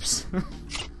beat boops.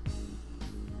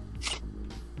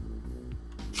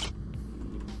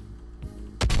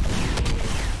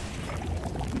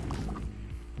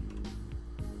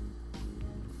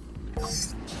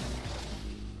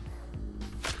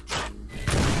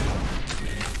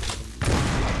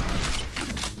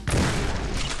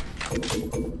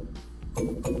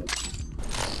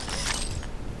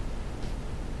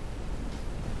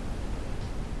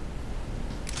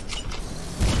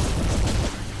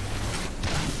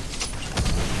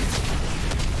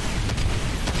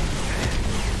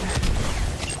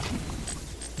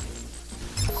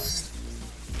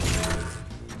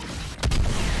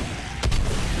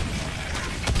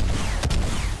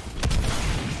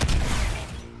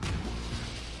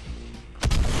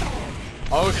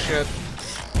 Oh shit.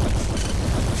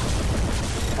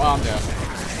 Oh, I'm dead.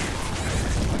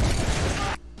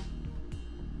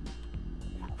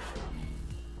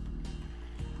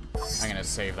 I'm gonna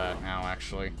save that now,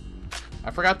 actually.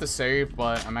 I forgot to save,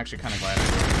 but I'm actually kind of glad I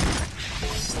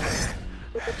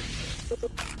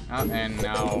did. And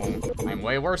now I'm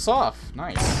way worse off.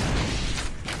 Nice.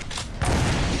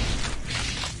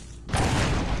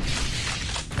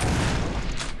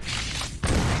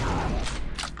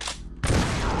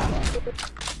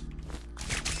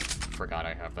 Forgot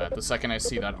I have that. The second I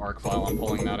see that arc file, I'm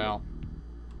pulling that out.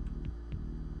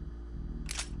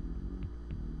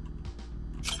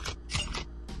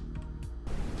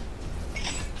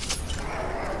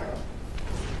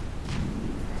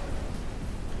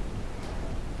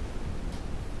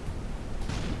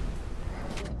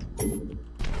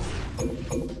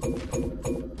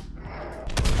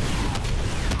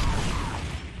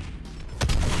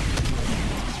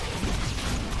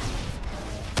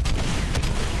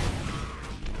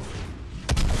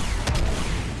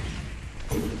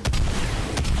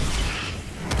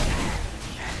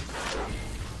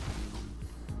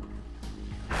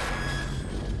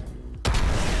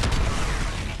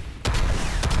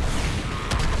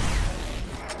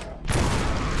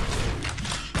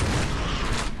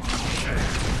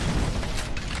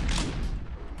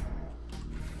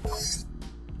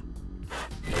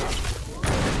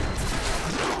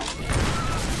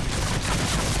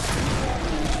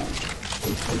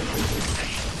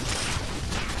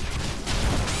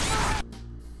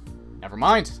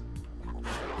 mind.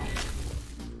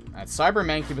 That Cyber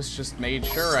Mancubus just made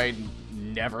sure I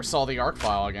never saw the ARC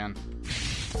file again.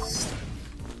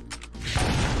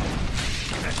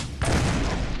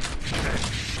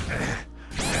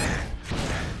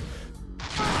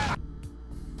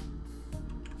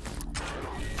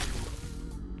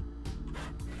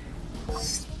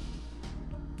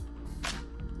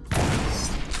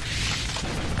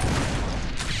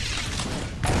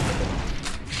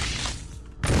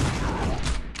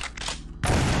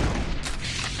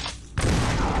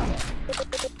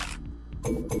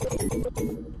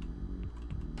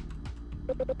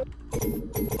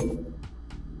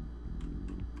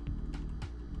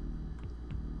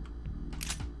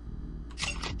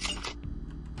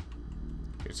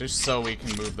 Just so we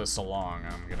can move this along,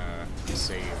 I'm gonna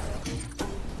save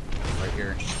right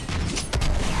here.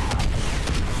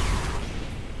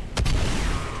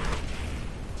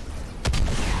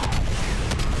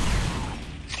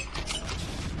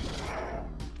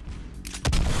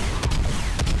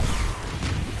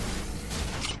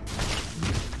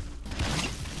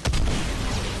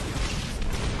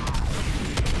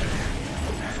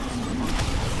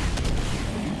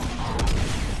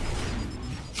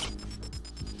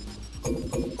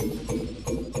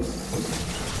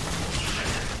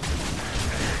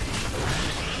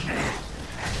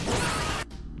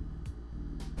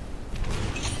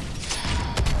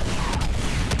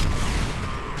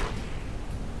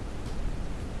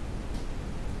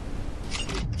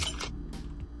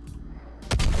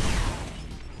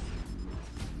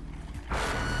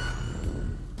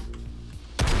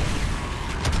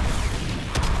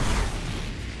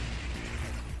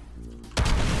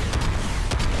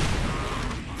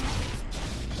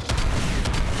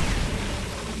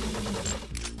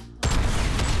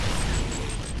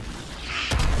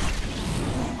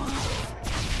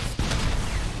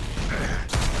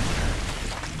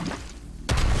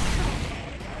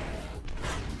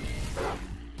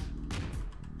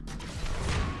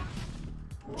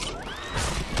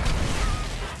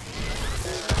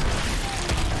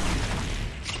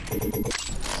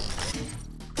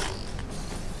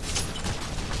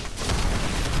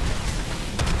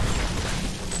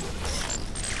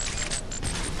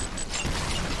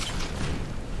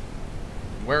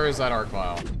 Where is that ARC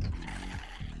file?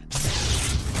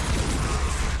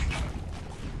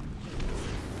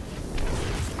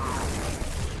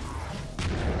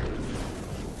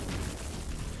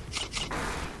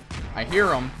 I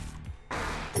hear him.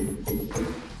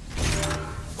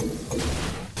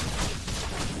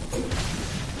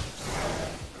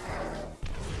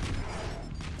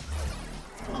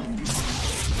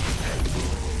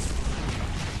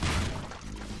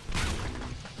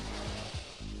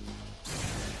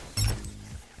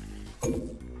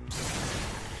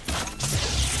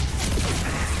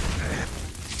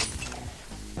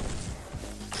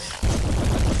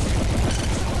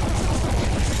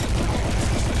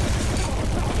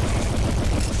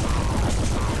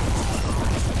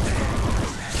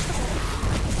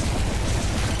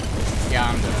 Yeah,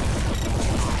 I'm dead.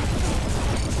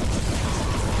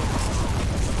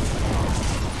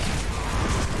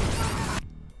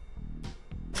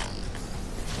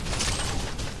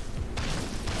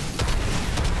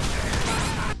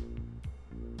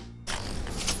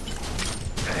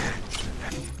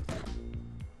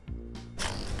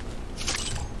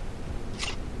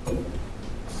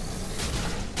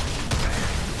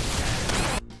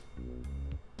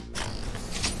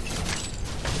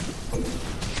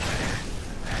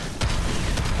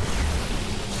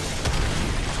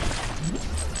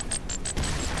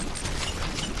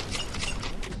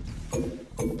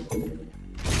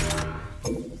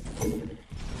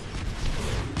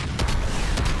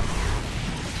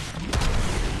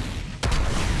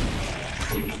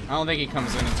 I don't think he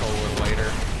comes in until a little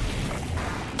later.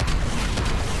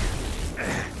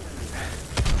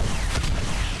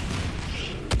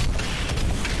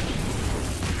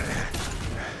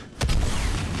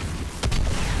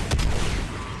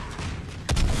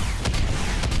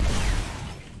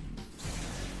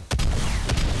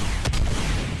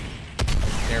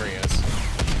 There he is.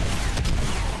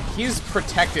 He's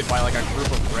protected by like a group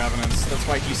of revenants. That's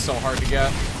why he's so hard to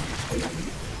get.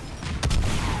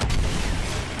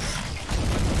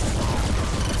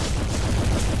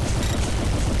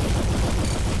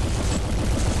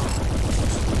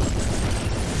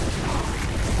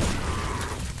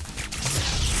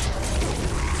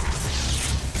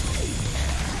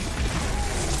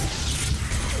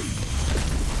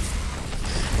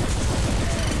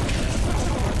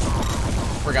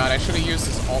 Forgot, I should have used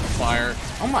his alt fire.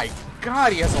 Oh my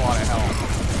god, he has a lot of health.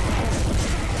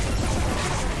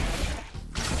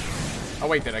 Oh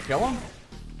wait, did I kill him?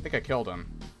 I think I killed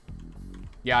him.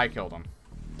 Yeah, I killed him.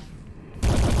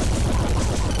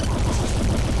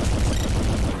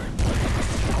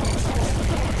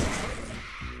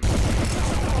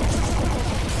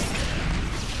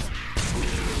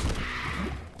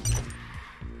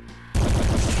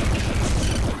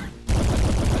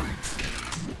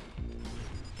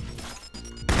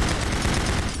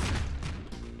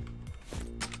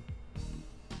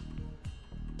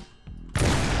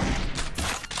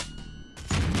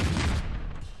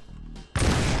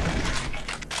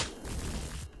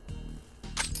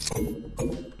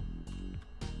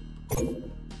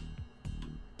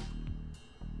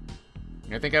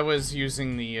 I think I was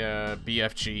using the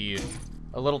BFG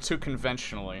a little too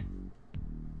conventionally.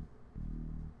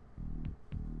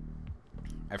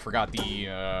 I forgot the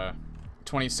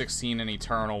 2016 and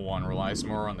Eternal one relies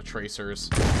more on the tracers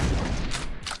than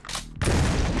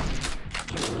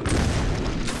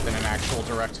an actual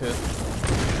direct hit.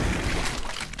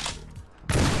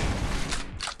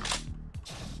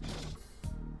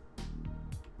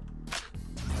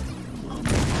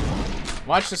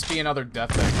 Watch this be another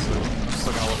death exit. I'm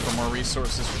still gonna look for more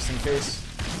resources just in case.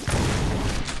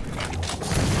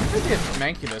 Maybe if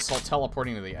Manculus all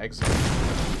teleporting to the exit.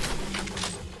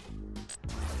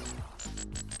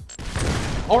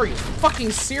 Oh, are you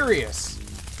fucking serious?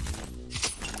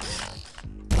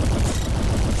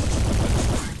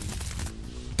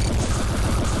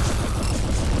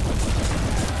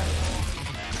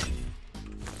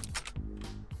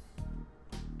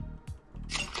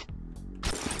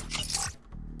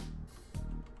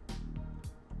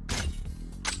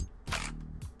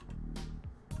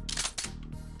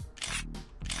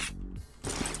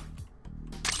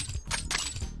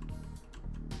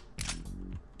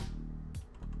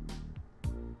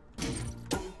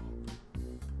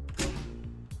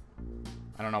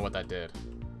 I don't know what that did.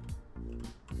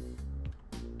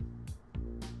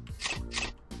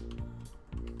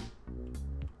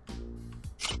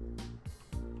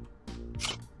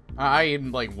 I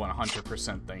like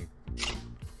 100% think,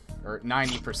 or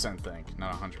 90% think,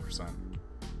 not 100%.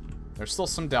 There's still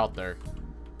some doubt there,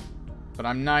 but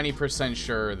I'm 90%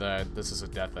 sure that this is a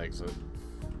death exit.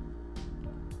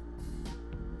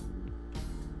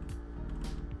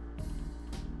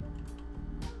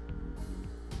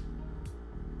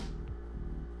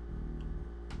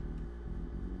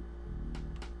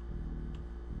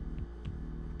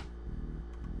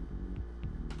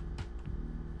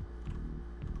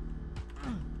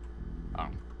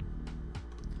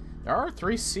 There are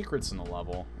 3 secrets in the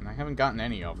level, and I haven't gotten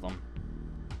any of them.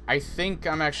 I think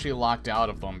I'm actually locked out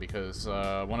of them because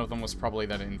one of them was probably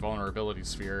that invulnerability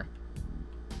sphere.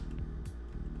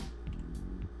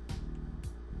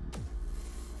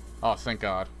 Oh, thank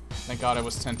God. Thank God I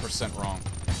was 10% wrong.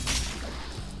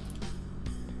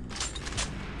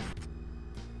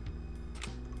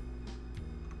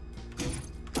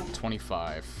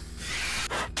 $25.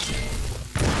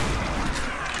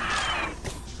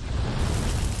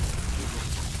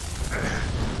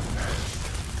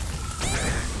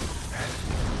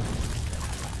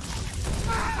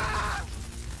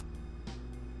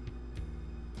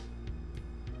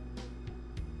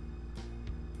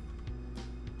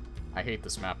 I hate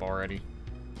this map already.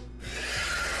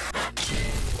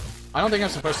 I don't think I'm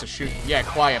supposed to shoot. Yeah,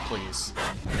 quiet, please.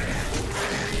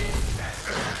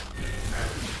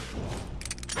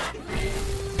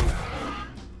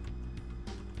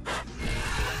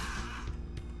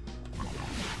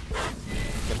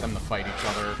 Get them to fight each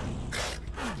other.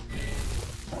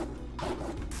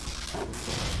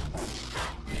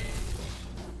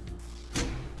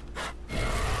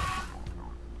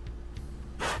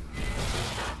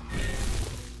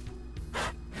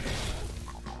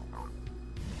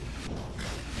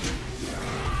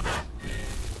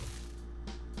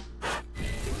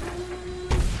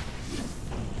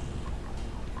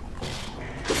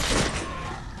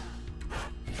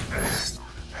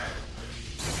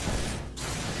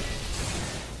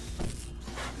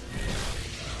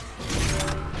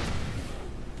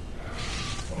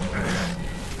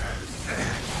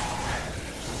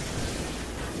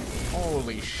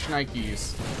 Holy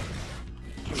shnikes.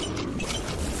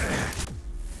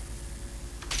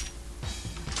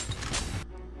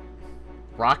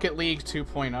 Rocket League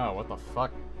 2.0, what the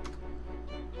fuck?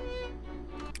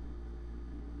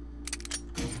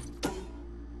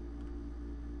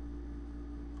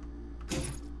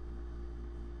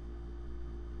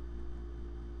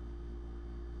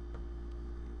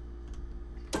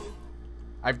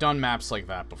 I've done maps like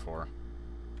that before.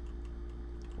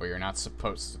 Where you're not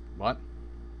supposed to... What?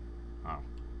 Oh.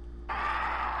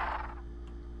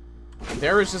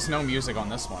 There is just no music on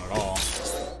this one at all.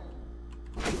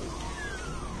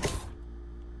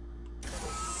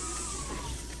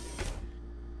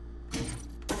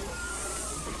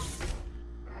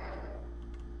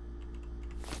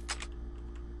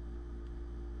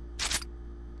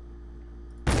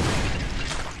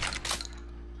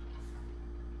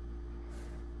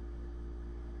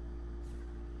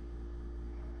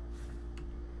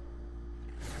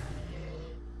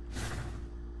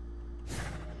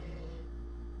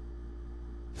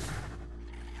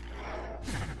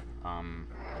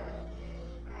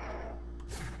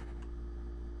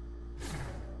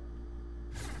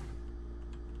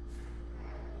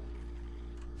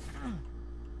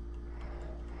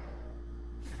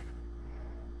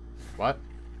 What?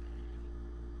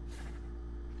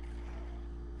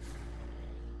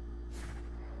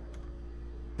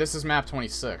 This is map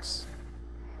 26.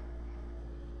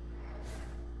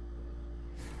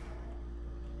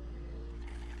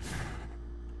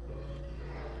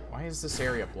 Why is this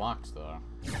area blocked, though?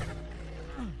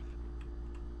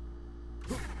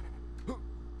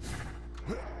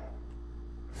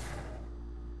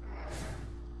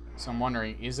 So I'm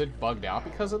wondering, is it bugged out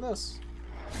because of this?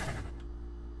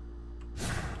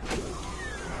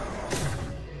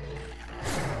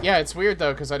 Yeah, it's weird,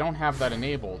 though, because I don't have that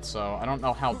enabled, so I don't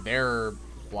know how they're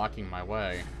blocking my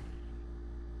way.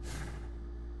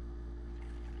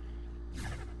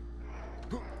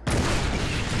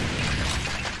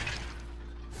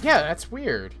 Yeah, that's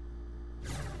weird.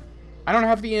 I don't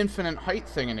have the infinite height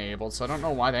thing enabled, so I don't know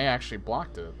why they actually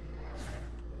blocked it.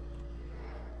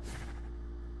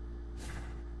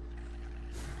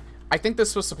 I think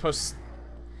this was supposed to...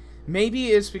 Maybe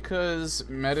it's because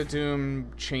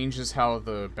Metadoom changes how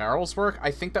the barrels work. I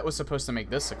think that was supposed to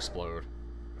make this explode.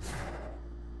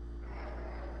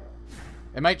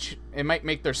 It might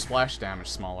make their splash damage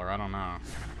smaller. I don't know.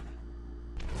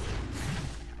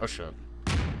 Oh shit.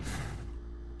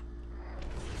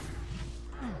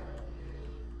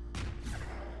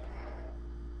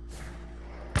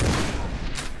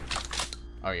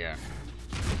 Oh yeah.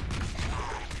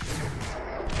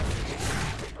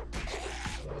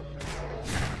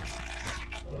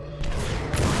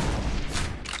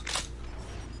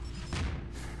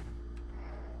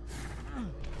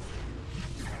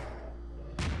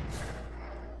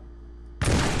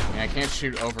 I can't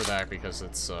shoot over that because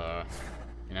it's an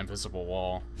invisible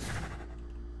wall.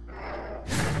 I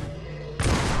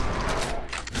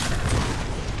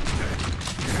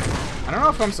don't know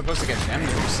if I'm supposed to get them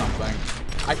to do something.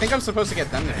 I think I'm supposed to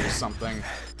get them to do something.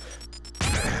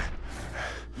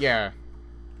 Yeah.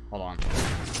 Hold on.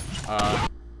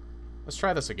 Let's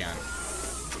try this again.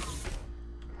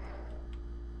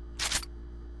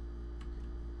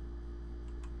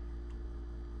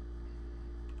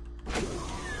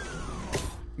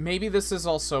 Maybe this is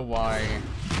also why...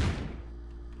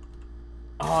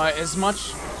 as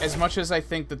much as I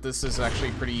think that this is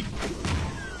actually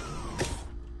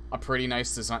a pretty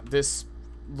nice design, this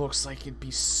looks like it'd be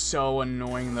so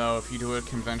annoying, though, if you do it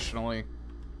conventionally.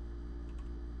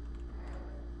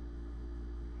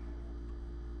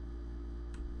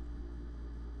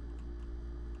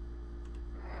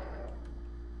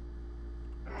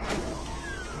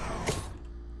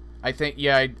 I think,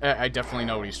 yeah, I definitely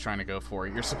know what he's trying to go for.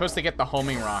 You're supposed to get the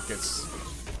homing rockets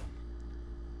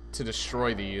to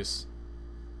destroy these.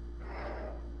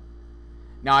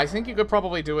 Now, I think you could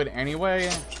probably do it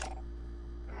anyway,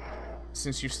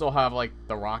 since you still have, like,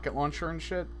 the rocket launcher and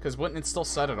shit. Because wouldn't it still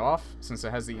set it off, since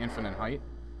it has the infinite height?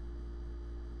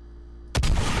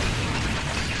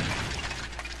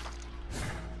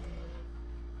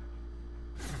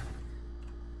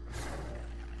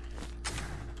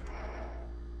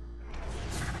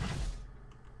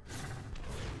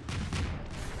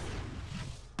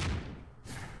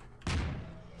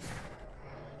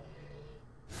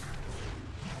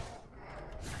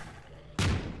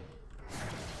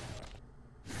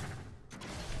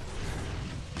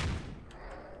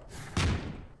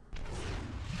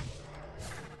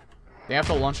 They have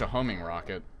to launch a homing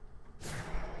rocket.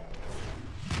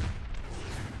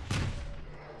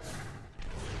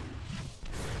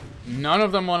 None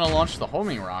of them want to launch the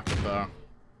homing rocket, though.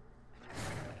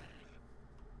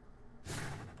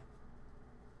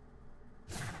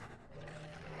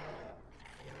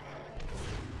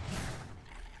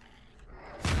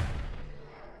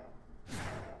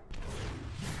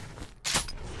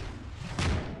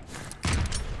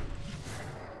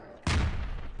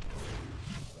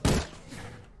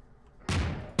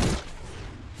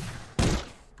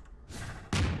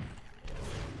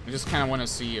 I just kind of want to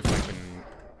see if I can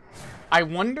I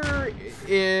wonder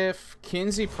if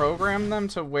Kinsey programmed them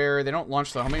to where they don't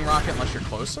launch the homing rocket unless you're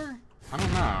closer? I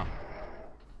don't know.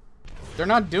 They're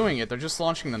not doing it, they're just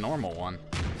launching the normal one.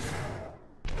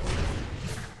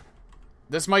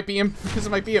 This might be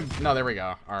no, there we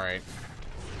go. Alright.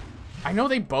 I know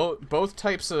they both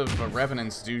types of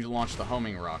Revenants do launch the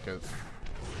homing rocket.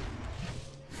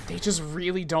 They just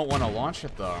really don't want to launch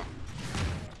it, though.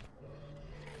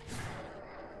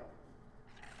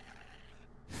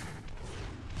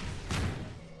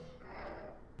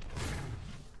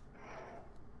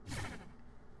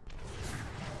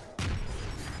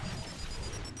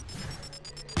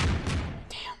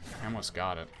 Damn, I almost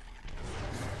got it.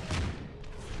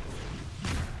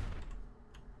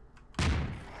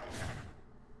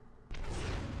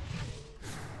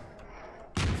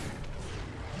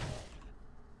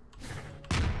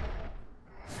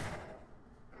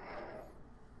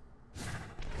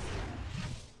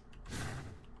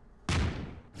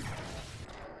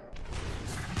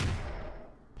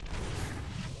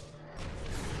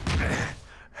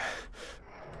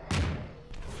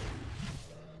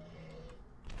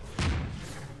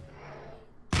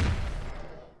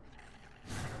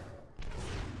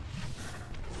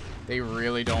 They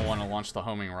really don't want to launch the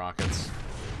homing rockets.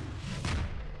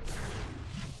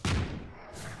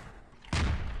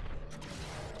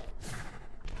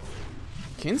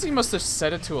 Kinsey must have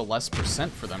set it to a less %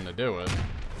 for them to do it.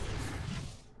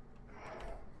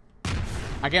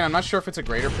 Again, I'm not sure if it's a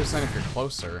greater % if you're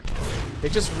closer. They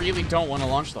just really don't want to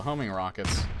launch the homing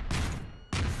rockets.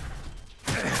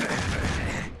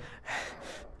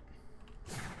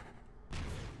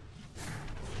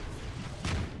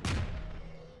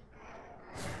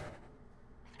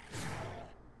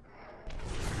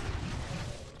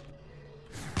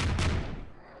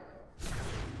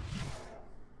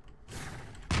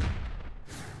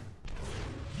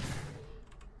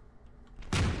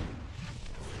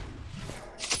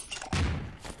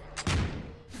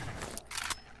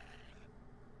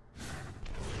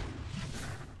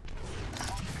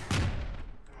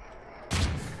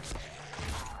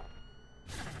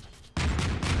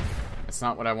 It's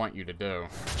not what I want you to do.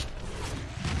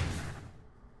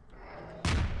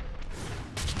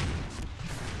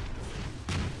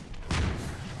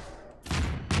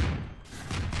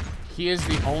 He is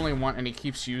the only one, and he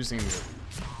keeps using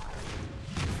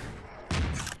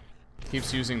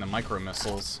the micro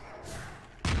missiles.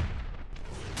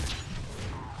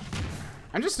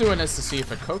 I'm just doing this to see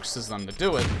if it coaxes them to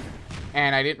do it,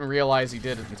 and I didn't realize he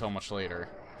did it until much later.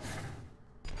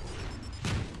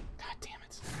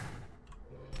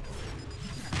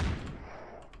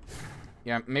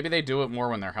 Yeah, maybe they do it more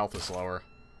when their health is lower.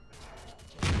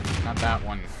 Not that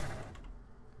one.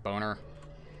 Boner.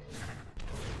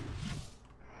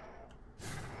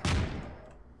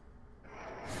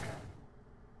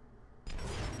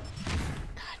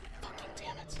 God fucking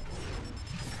damn it.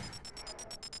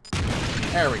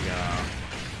 There we go.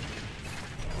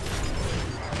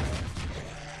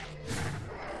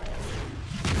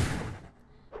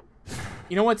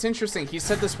 You know what's interesting? He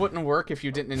said this wouldn't work if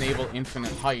you didn't enable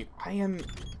infinite height. I am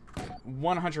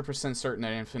 100% certain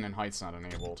that infinite height's not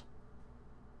enabled.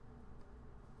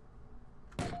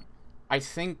 I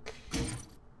think...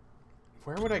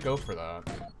 Where would I go for that?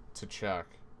 To check.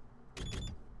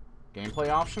 Gameplay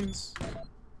options?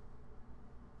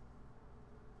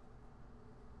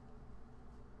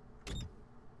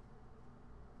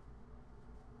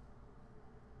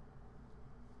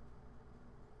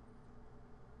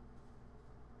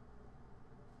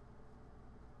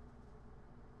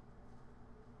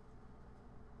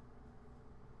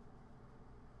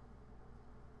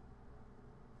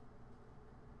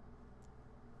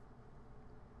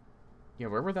 Yeah,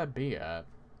 where would that be at?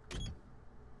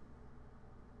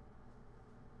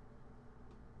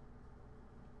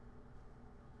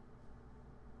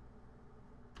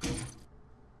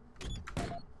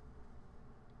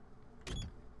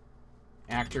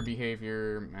 Actor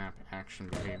behavior, map action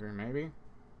behavior, maybe?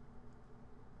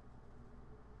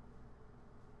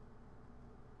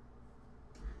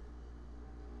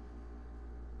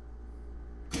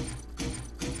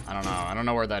 I don't know. I don't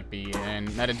know where that'd be, and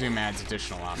Metadoom adds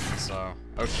additional options, so...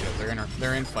 Oh shit,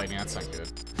 they're in fighting, that's not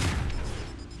good.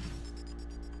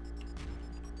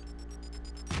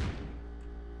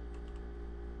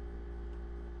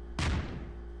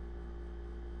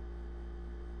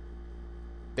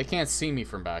 They can't see me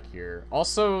from back here.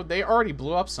 Also, they already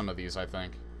blew up some of these, I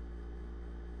think.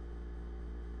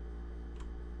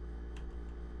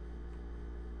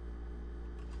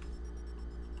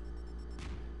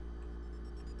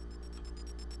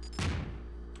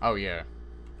 Oh, yeah.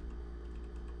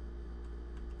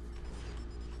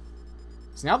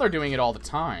 So now they're doing it all the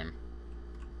time.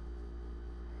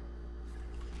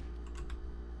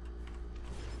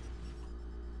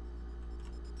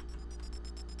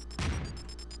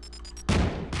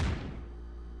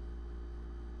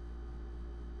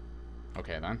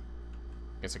 Okay, then.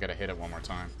 Guess I gotta hit it one more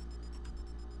time.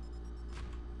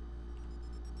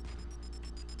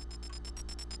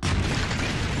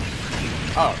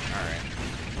 Oh, alright.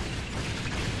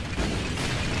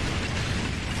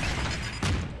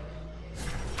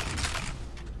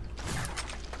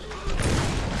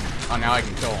 Oh, now I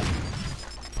can kill him.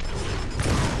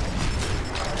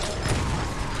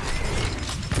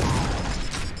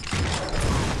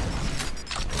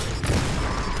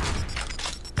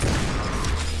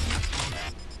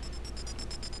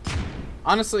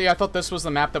 Honestly, I thought this was the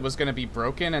map that was going to be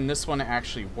broken, and this one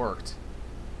actually worked.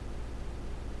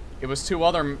 It was it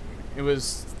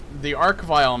was the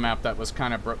Archvile map that was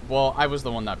kind of well, I was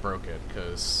the one that broke it,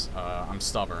 because I'm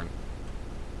stubborn.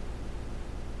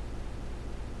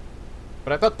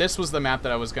 But I thought this was the map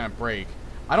that I was going to break.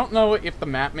 I don't know if the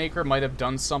map maker might have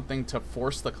done something to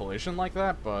force the collision like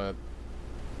that, but...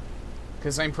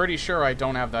 because I'm pretty sure I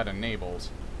don't have that enabled.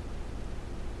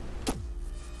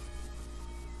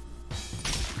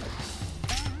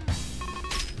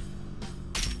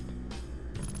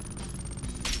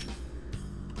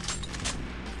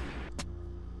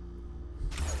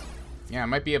 Yeah, I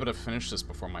might be able to finish this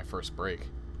before my first break.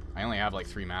 I only have like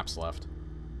 3 maps left.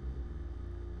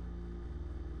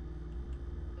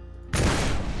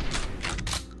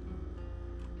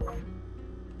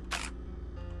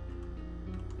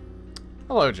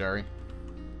 Hello, Jerry.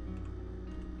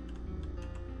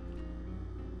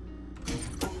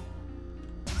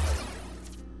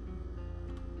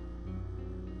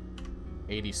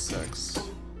 $86.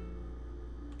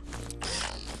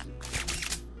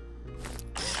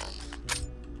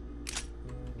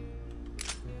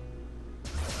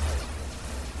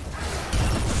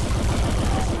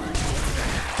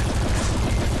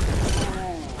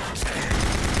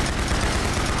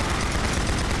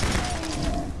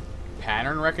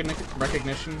 Pattern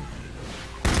recognition?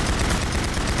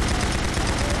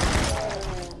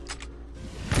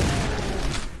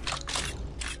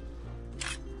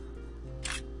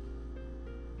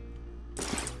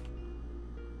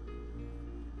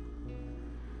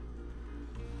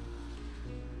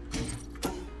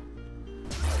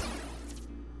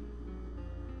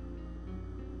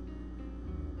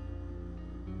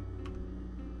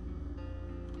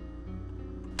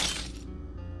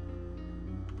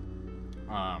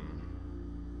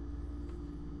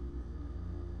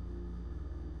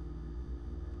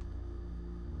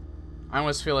 I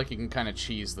almost feel like you can kind of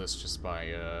cheese this just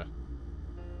by,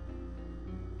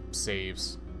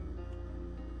 saves.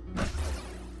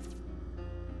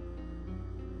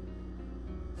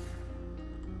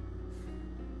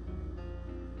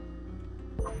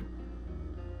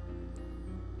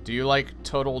 Do you like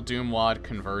Total Doom WOD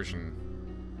conversion?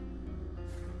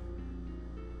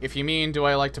 If you mean, do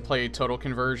I like to play Total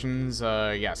Conversions,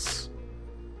 yes.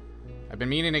 I've been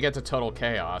meaning to get to Total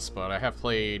Chaos, but I have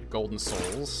played Golden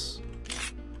Souls.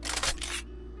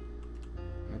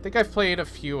 I think I've played a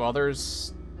few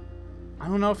others. I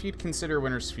don't know if you'd consider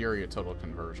Winter's Fury a Total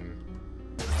Conversion.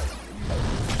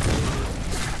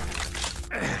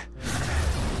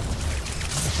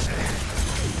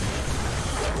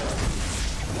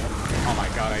 Oh my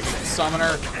god, I hate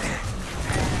Summoner.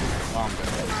 Oh, I'm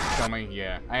good. Show me?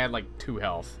 Yeah, I had like 2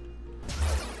 health.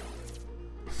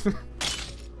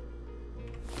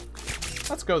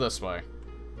 Let's go this way.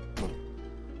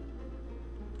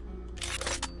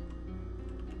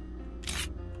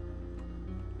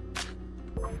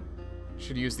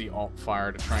 Should use the alt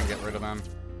fire to try and get rid of them.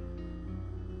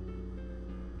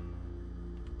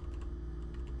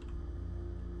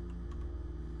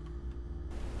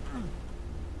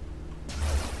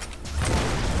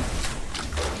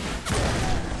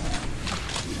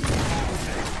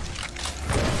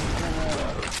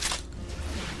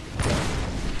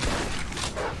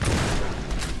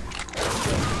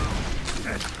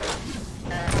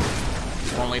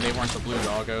 If only they weren't the blue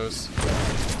doggos.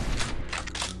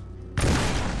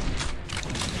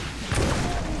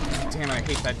 Damn it, I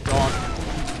hate that dog.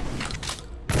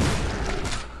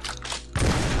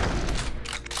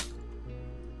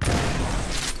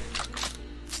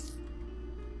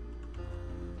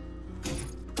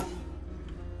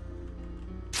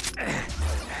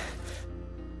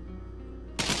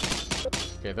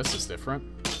 Okay, this is different.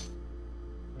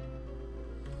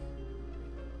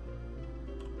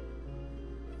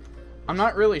 I'm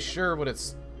not really sure what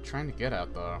it's trying to get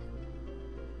at, though.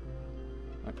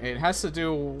 It has to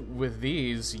do with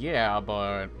these, yeah,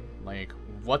 but Like,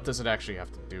 what does it actually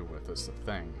have to do with is the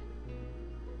thing.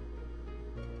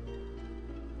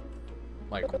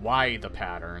 Like, why the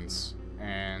patterns,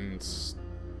 and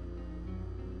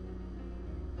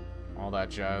all that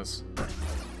jazz.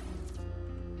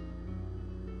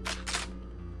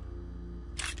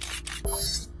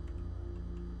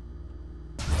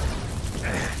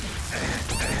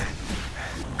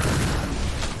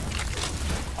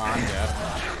 I'm dead.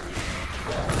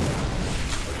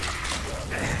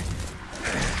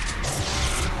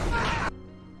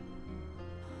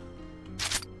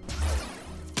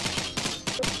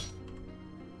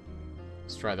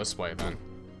 Let's try this way then.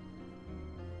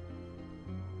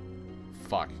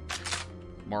 Fuck.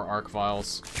 More arc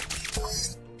vials.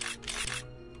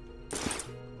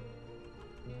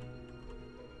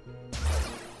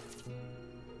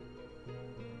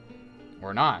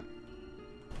 Or not.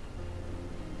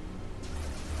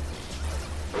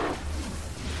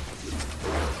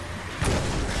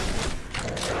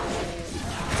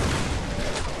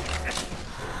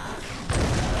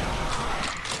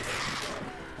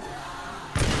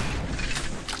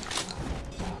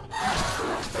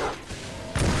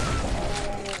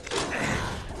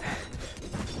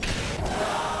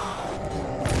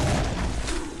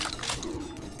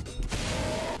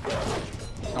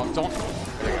 Oh, don't.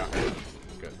 There you go.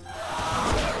 Good.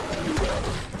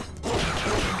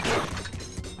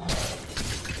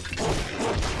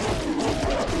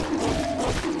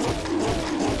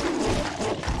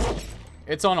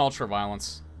 It's on ultra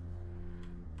violence.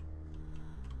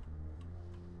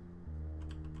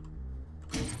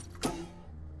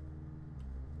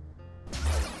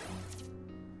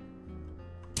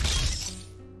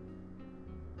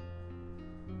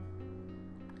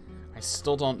 I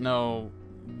still don't know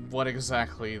what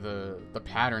exactly the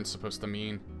pattern's supposed to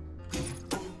mean.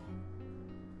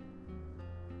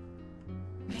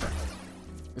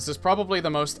 This is probably the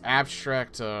most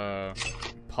abstract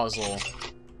puzzle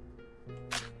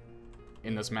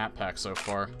in this map pack so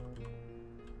far.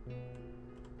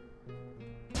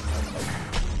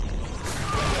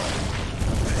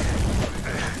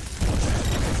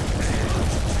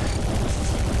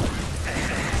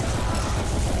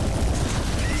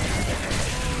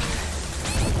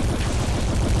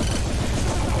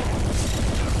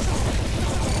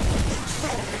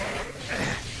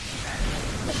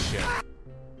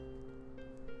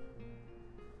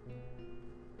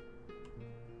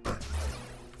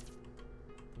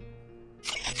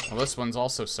 Well, this one's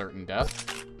also certain death.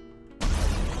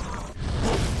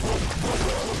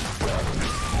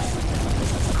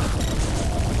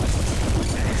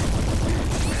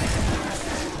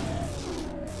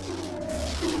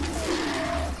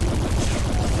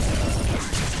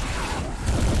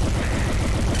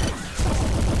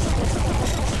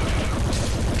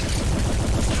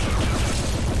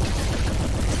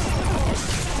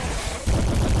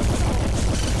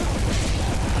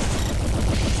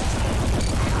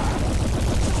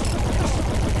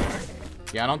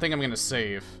 Yeah, I don't think I'm gonna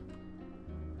save.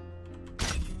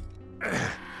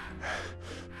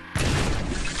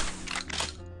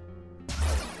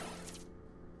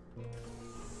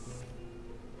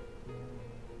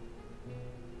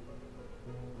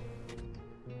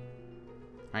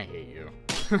 I hate you.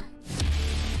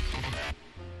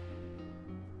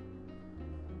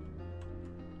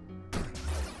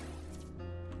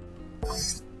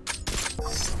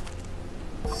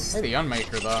 Hey, the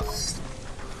Unmaker, though.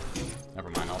 Never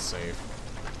mind, I'll save.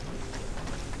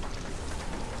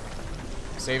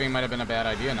 Saving might have been a bad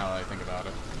idea now that I think about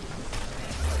it.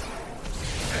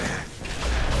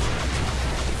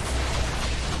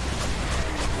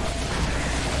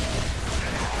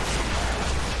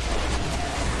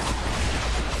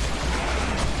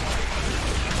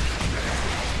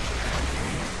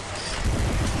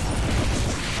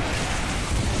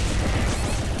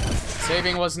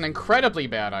 Saving was an incredibly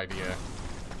bad idea.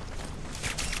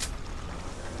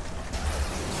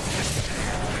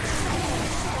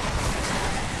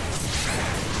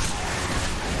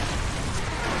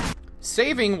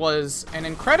 Saving was an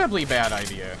incredibly bad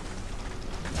idea.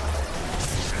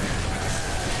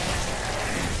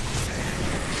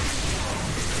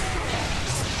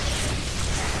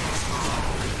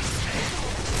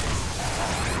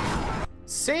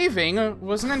 Saving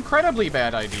was an incredibly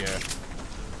bad idea.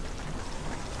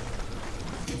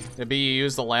 Maybe you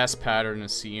use the last pattern to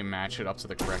see you match it up to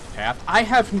the correct path. I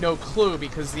have no clue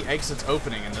because the exit's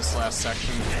opening in this last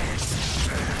section.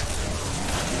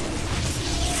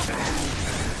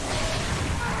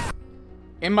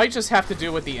 It might just have to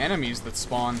do with the enemies that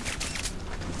spawn.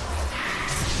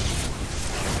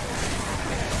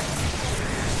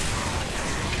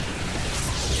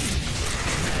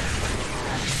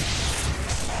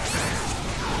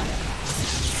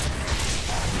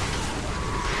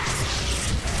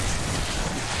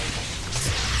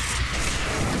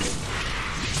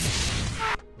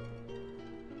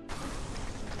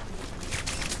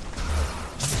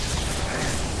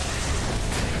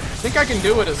 think I can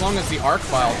do it as long as the arc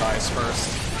vial dies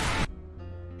first.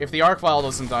 If the arc vial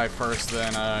doesn't die first,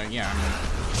 then, yeah,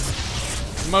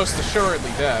 I'm most assuredly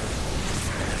dead.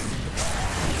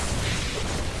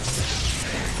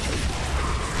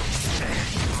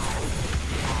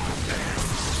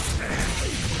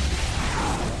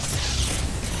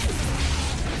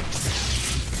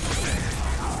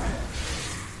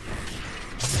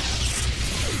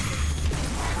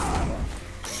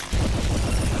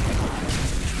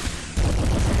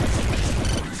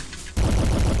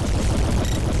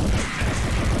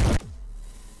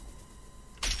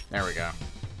 There we go.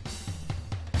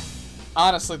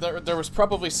 Honestly, there was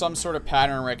probably some sort of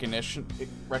pattern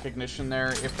recognition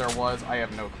there. If there was, I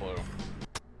have no clue.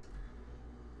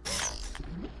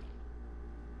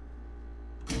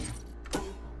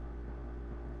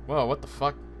 Whoa, what the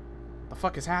fuck? The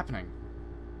fuck is happening?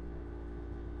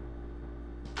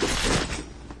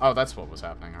 Oh, that's what was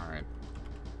happening, alright.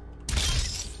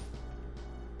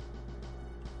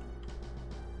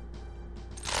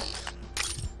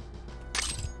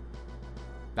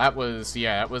 That was,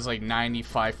 yeah, that was like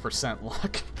 95%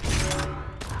 luck.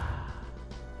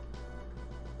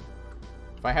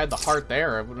 If I had the heart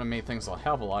there, it would have made things a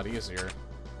hell of a lot easier.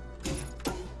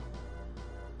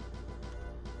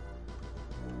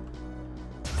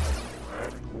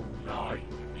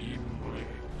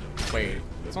 Wait,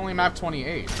 it's only map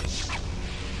 28.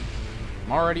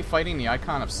 I'm already fighting the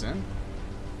Icon of Sin?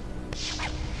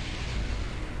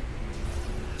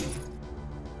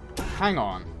 Hang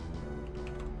on.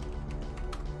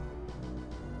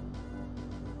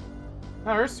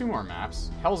 Oh, there's 2 more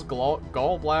maps. Hell's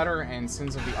Gallbladder and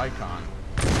Sins of the Icon.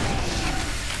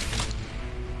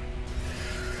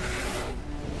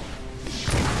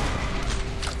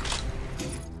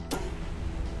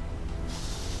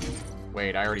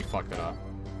 Wait, I already fucked it up.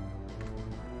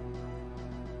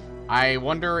 I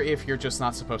wonder if you're just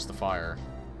not supposed to fire.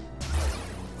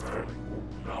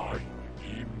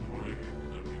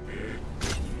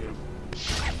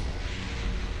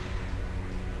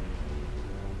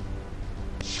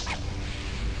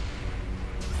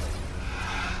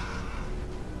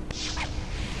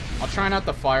 I'll try not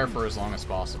to fire for as long as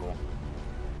possible.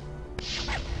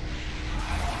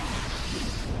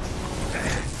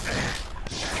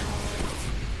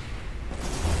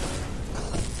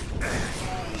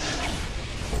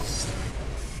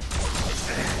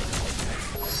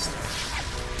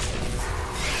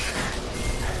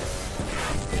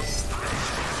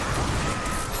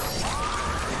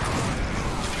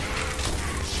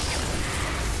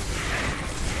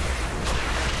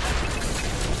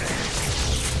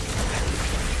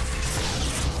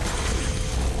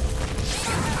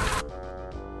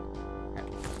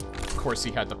 Of course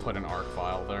he had to put an arc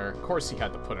file there. Of course he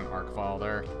had to put an arc file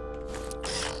there.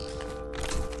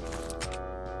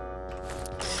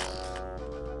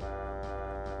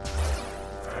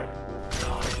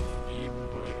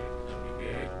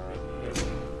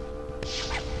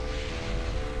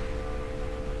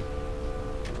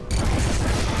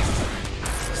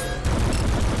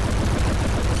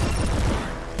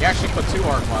 He actually put 2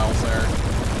 arc files there.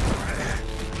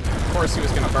 Of course he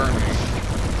was gonna burn me.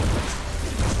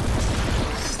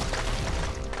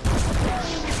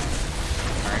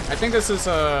 I think this is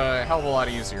a hell of a lot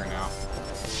easier now.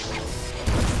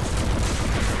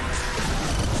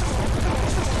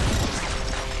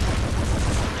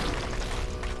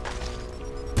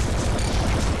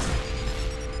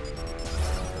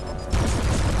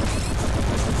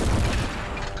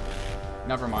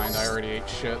 Never mind, I already ate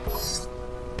shit.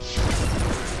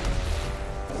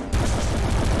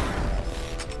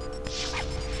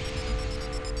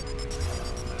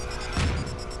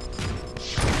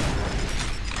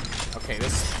 Okay,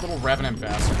 this little Revenant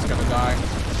bastard's gonna die.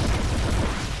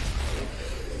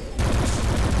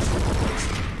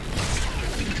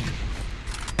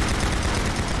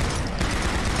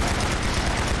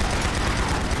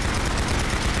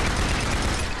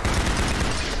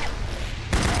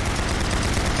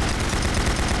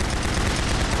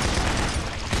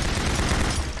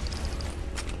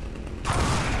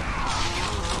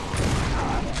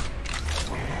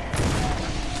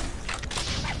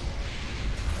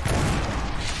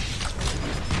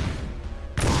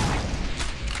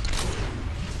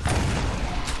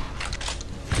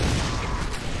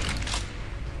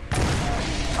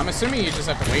 I'm assuming you just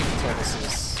have to wait until this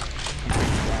is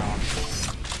completely down.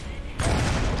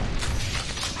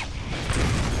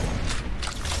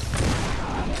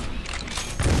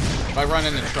 If I run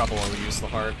into trouble, I'll use the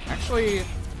heart. Actually,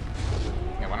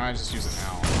 yeah, why don't I just use it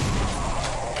now?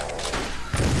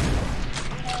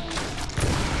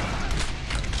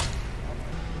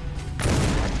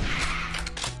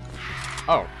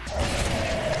 Oh.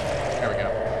 There we go.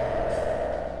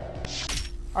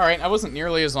 Alright, that wasn't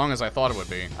nearly as long as I thought it would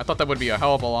be. I thought that would be a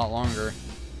hell of a lot longer.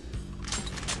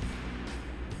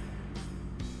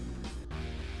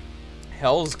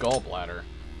 Hell's Gallbladder.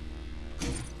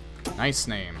 Nice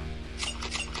name.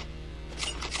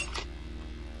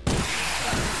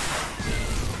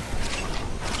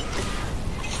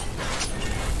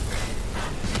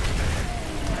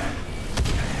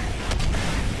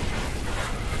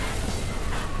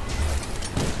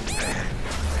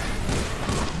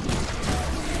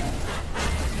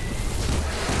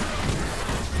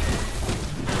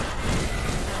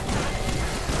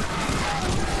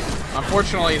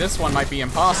 Unfortunately, this one might be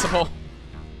impossible,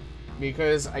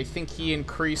 because I think he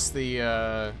increased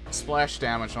the splash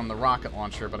damage on the rocket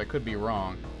launcher, but I could be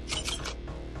wrong.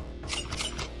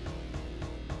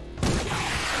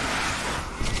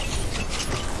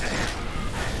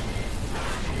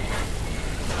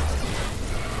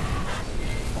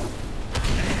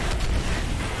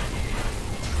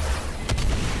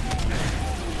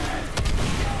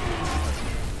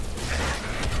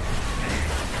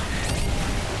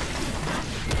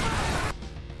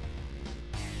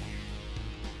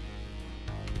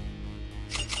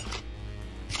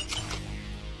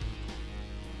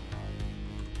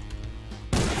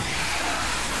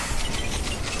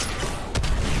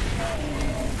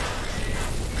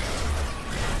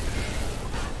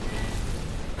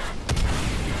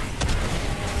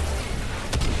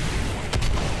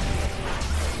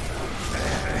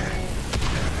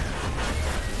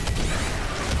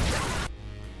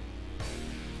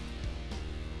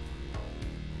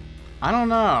 I don't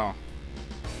know.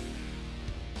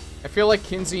 I feel like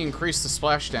Kinsey increased the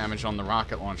splash damage on the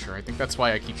rocket launcher. I think that's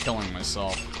why I keep killing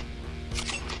myself.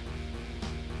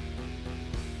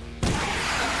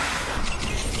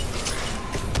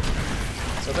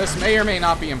 So this may or may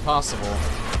not be impossible.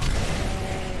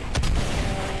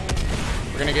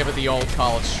 We're gonna give it the old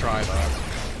college try, though.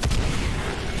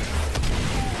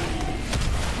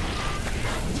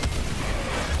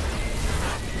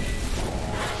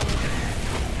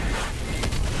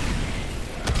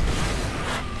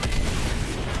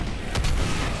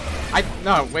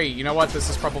 No, wait, you know what?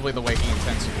 This is probably the way he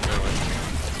intends you to do it.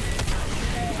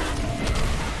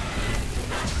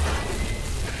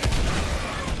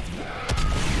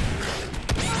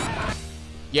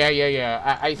 Yeah.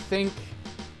 I think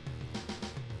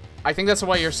that's the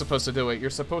way you're supposed to do it. You're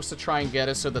supposed to try and get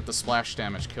it so that the splash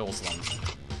damage kills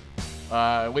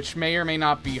them. Which may or may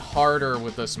not be harder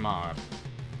with this mod.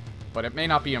 But it may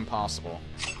not be impossible.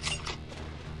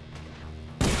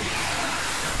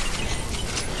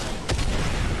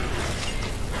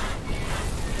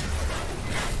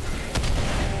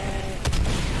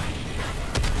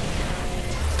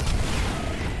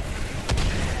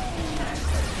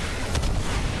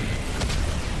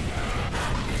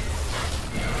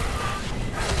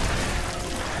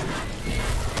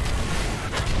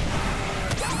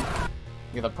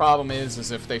 The problem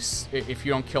is if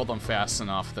you don't kill them fast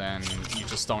enough, then you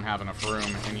just don't have enough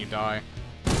room and you die.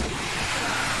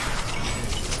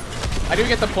 I do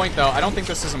get the point, though. I don't think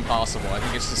this is impossible. I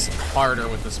think it's just harder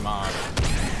with this mod.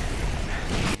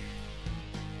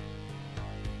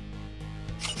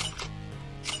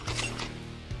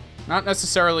 Not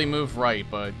necessarily move right,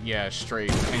 but yeah,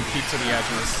 straight and keep to the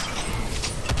edges.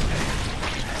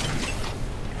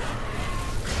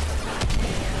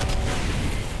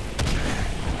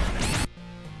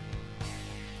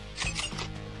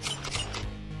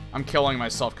 I'm killing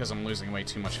myself because I'm losing way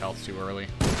too much health too early.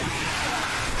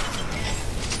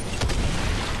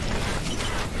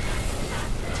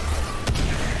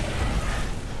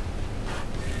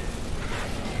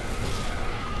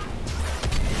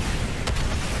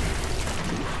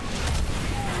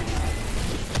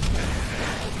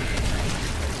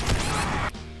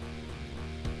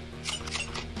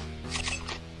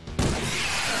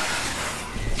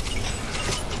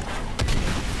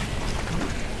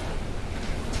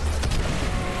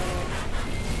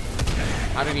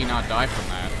 How did he not die from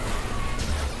that?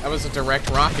 That was a direct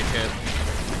rocket hit.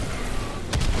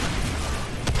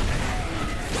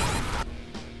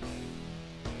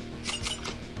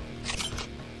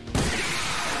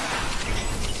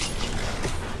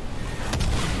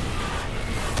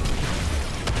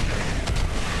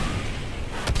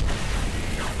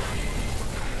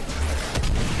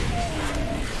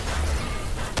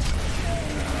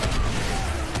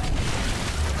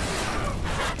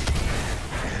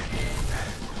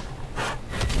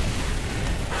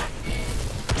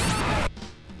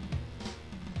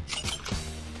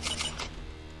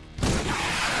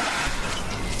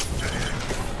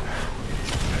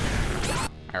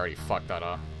 I already fucked that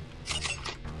up.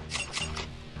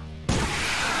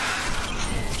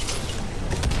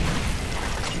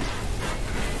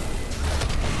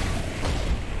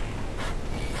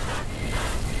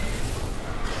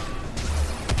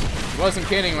 Wasn't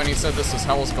kidding when he said this was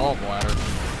Hell's Gallbladder.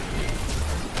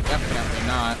 Definitely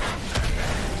not.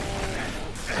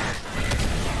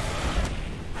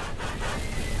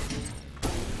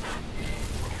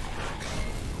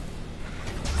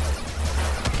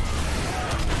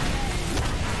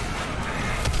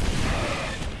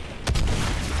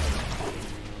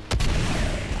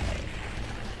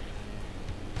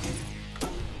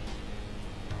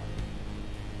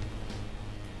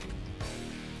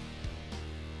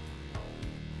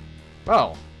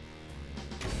 Oh.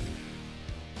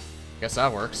 Guess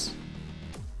that works.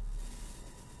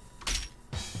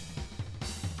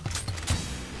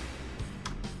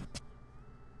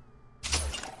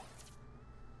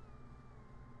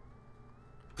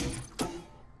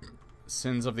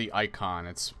 Sins of the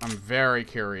Icon. I'm very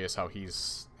curious how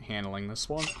he's handling this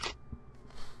one.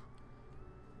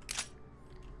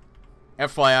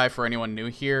 FYI for anyone new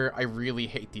here, I really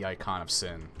hate the Icon of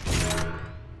Sin.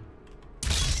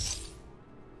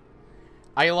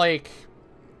 I like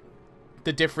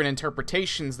the different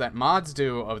interpretations that mods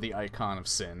do of the Icon of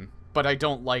Sin, but I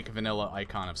don't like vanilla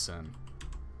Icon of Sin.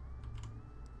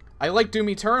 I like Doom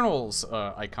Eternal's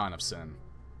Icon of Sin.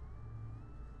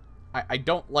 I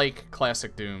don't like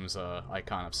Classic Doom's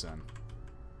Icon of Sin.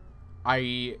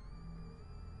 I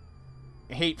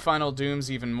hate Final Dooms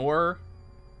even more,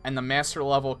 and the Master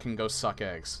level can go suck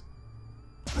eggs.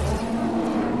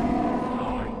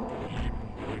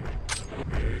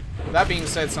 That being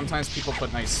said, sometimes people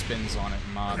put nice spins on it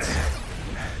in mods.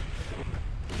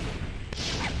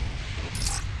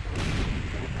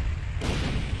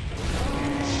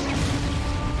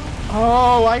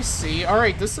 Oh, I see.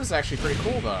 Alright, this is actually pretty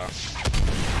cool, though.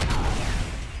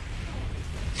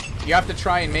 You have to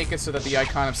try and make it so that the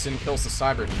Icon of Sin kills the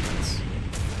Cyber Demons.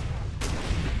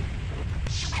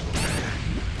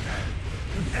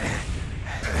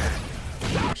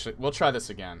 Actually, we'll try this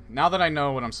again. Now that I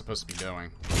know what I'm supposed to be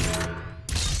doing.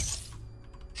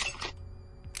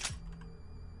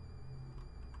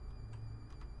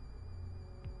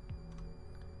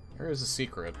 Here is a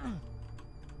secret.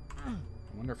 I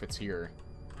wonder if it's here.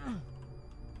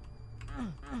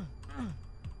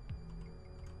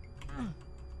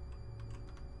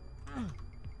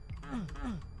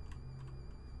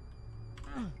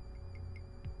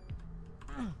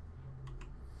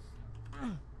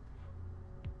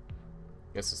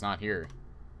 Guess it's not here.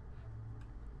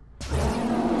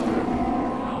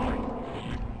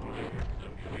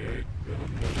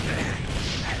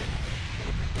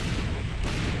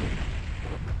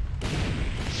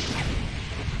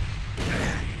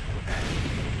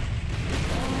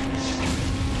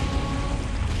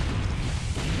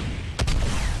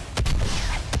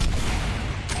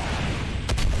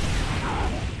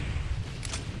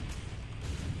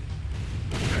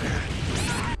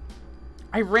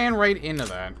 I ran right into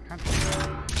that.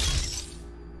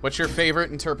 What's your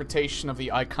favorite interpretation of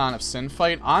the Icon of Sin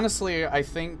fight? Honestly, I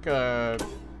think the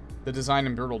design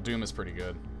in Brutal Doom is pretty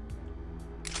good.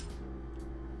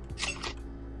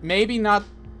 Maybe not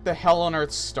the Hell on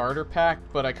Earth starter pack,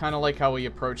 but I kind of like how we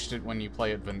approached it when you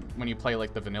play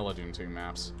like the vanilla Doom 2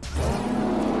 maps.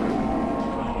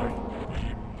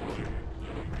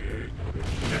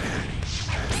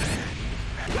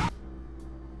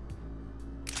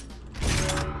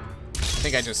 I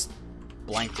think I just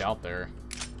blanked out there.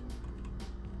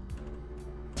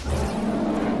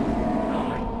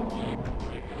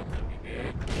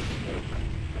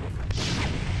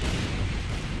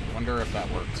 Wonder if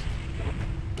that worked.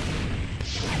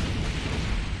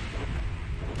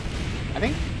 I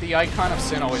think the Icon of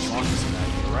Sin always launches in that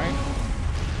view, right?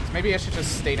 So maybe I should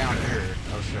just stay down here.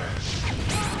 Oh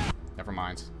shit. Never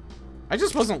mind. I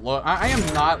just wasn't I am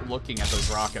not looking at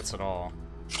those rockets at all.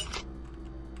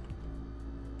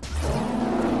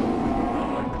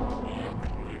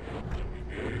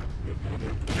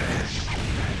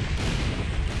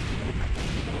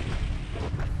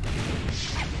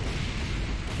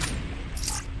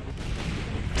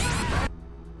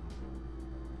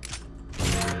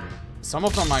 Some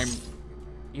of them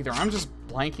either I'm just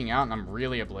blanking out and I'm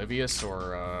really oblivious,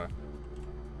 or,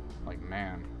 like,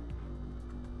 man.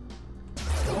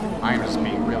 I am just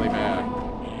being really bad.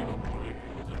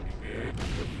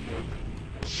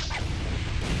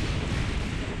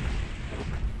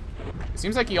 It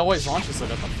seems like he always launches it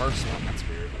at the first one, that's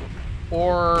weird.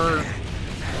 Or...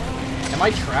 it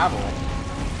might travel.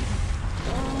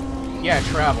 Yeah, it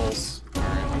travels.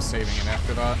 Alright, I'm saving it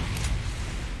after that.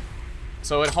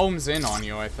 So it homes in on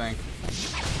you, I think.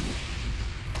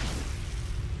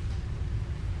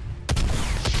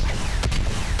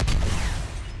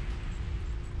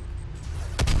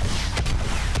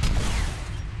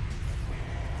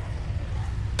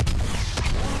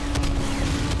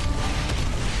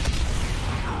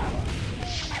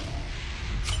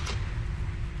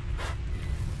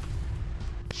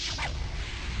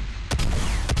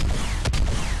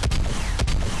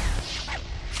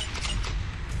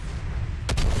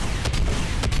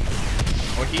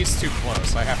 He's too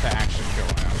close. I have to actually kill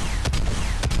him.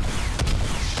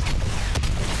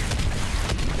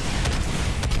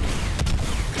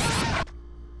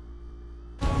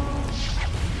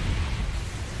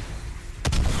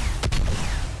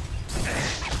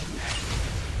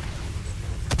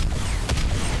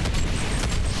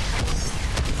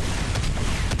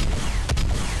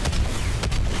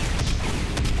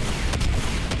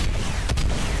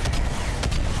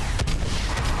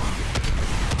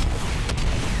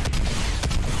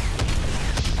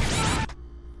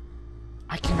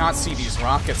 Not see these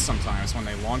rockets sometimes when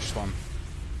they launch them.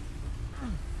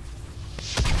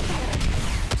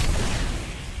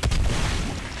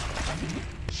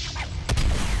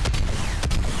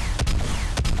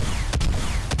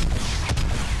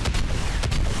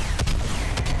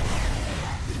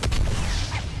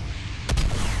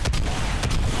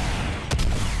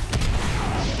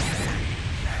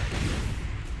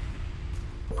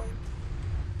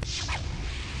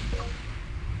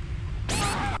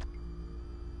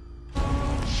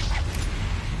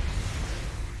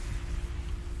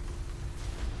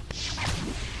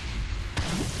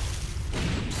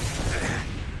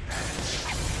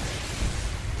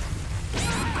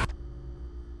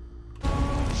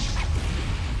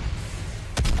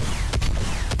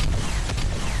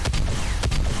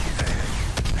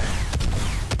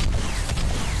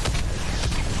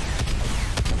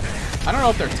 I don't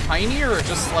know if they're tinier or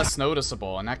just less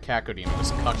noticeable, and that Cacodemon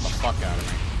just cucked the fuck out of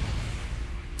me.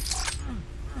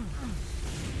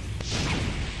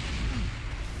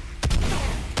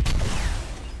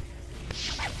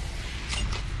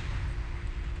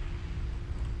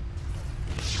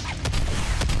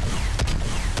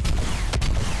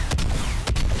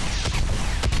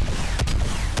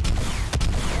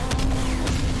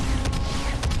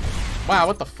 Wow,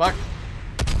 what the fuck?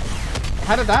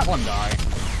 How did that one die?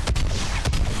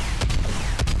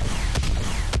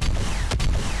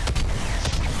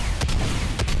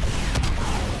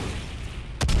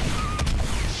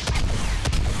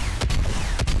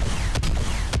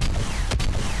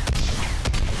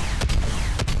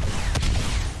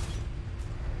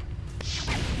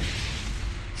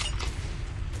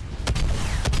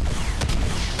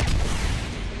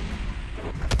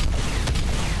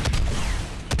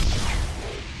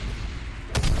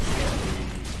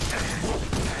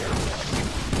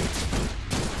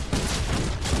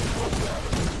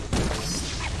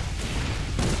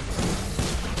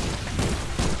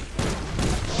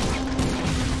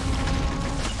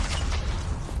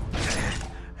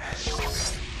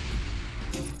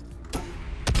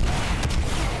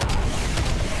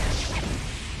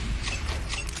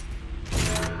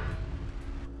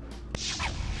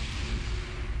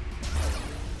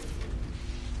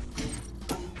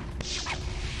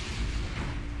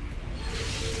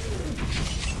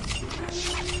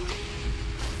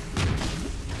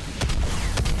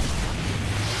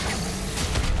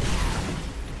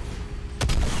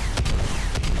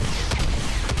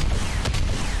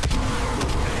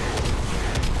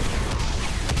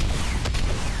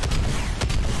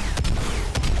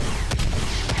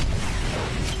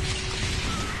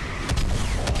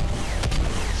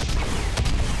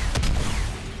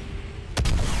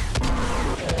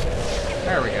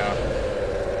 There we go.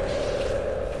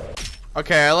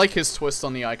 Okay, I like his twist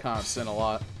on the Icon of Sin a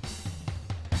lot.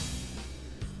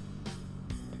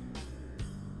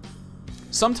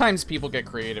 Sometimes people get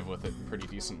creative with it in pretty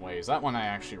decent ways. That one I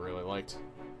actually really liked.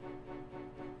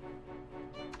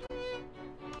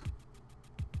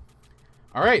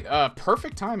 Alright,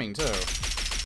 perfect timing, too.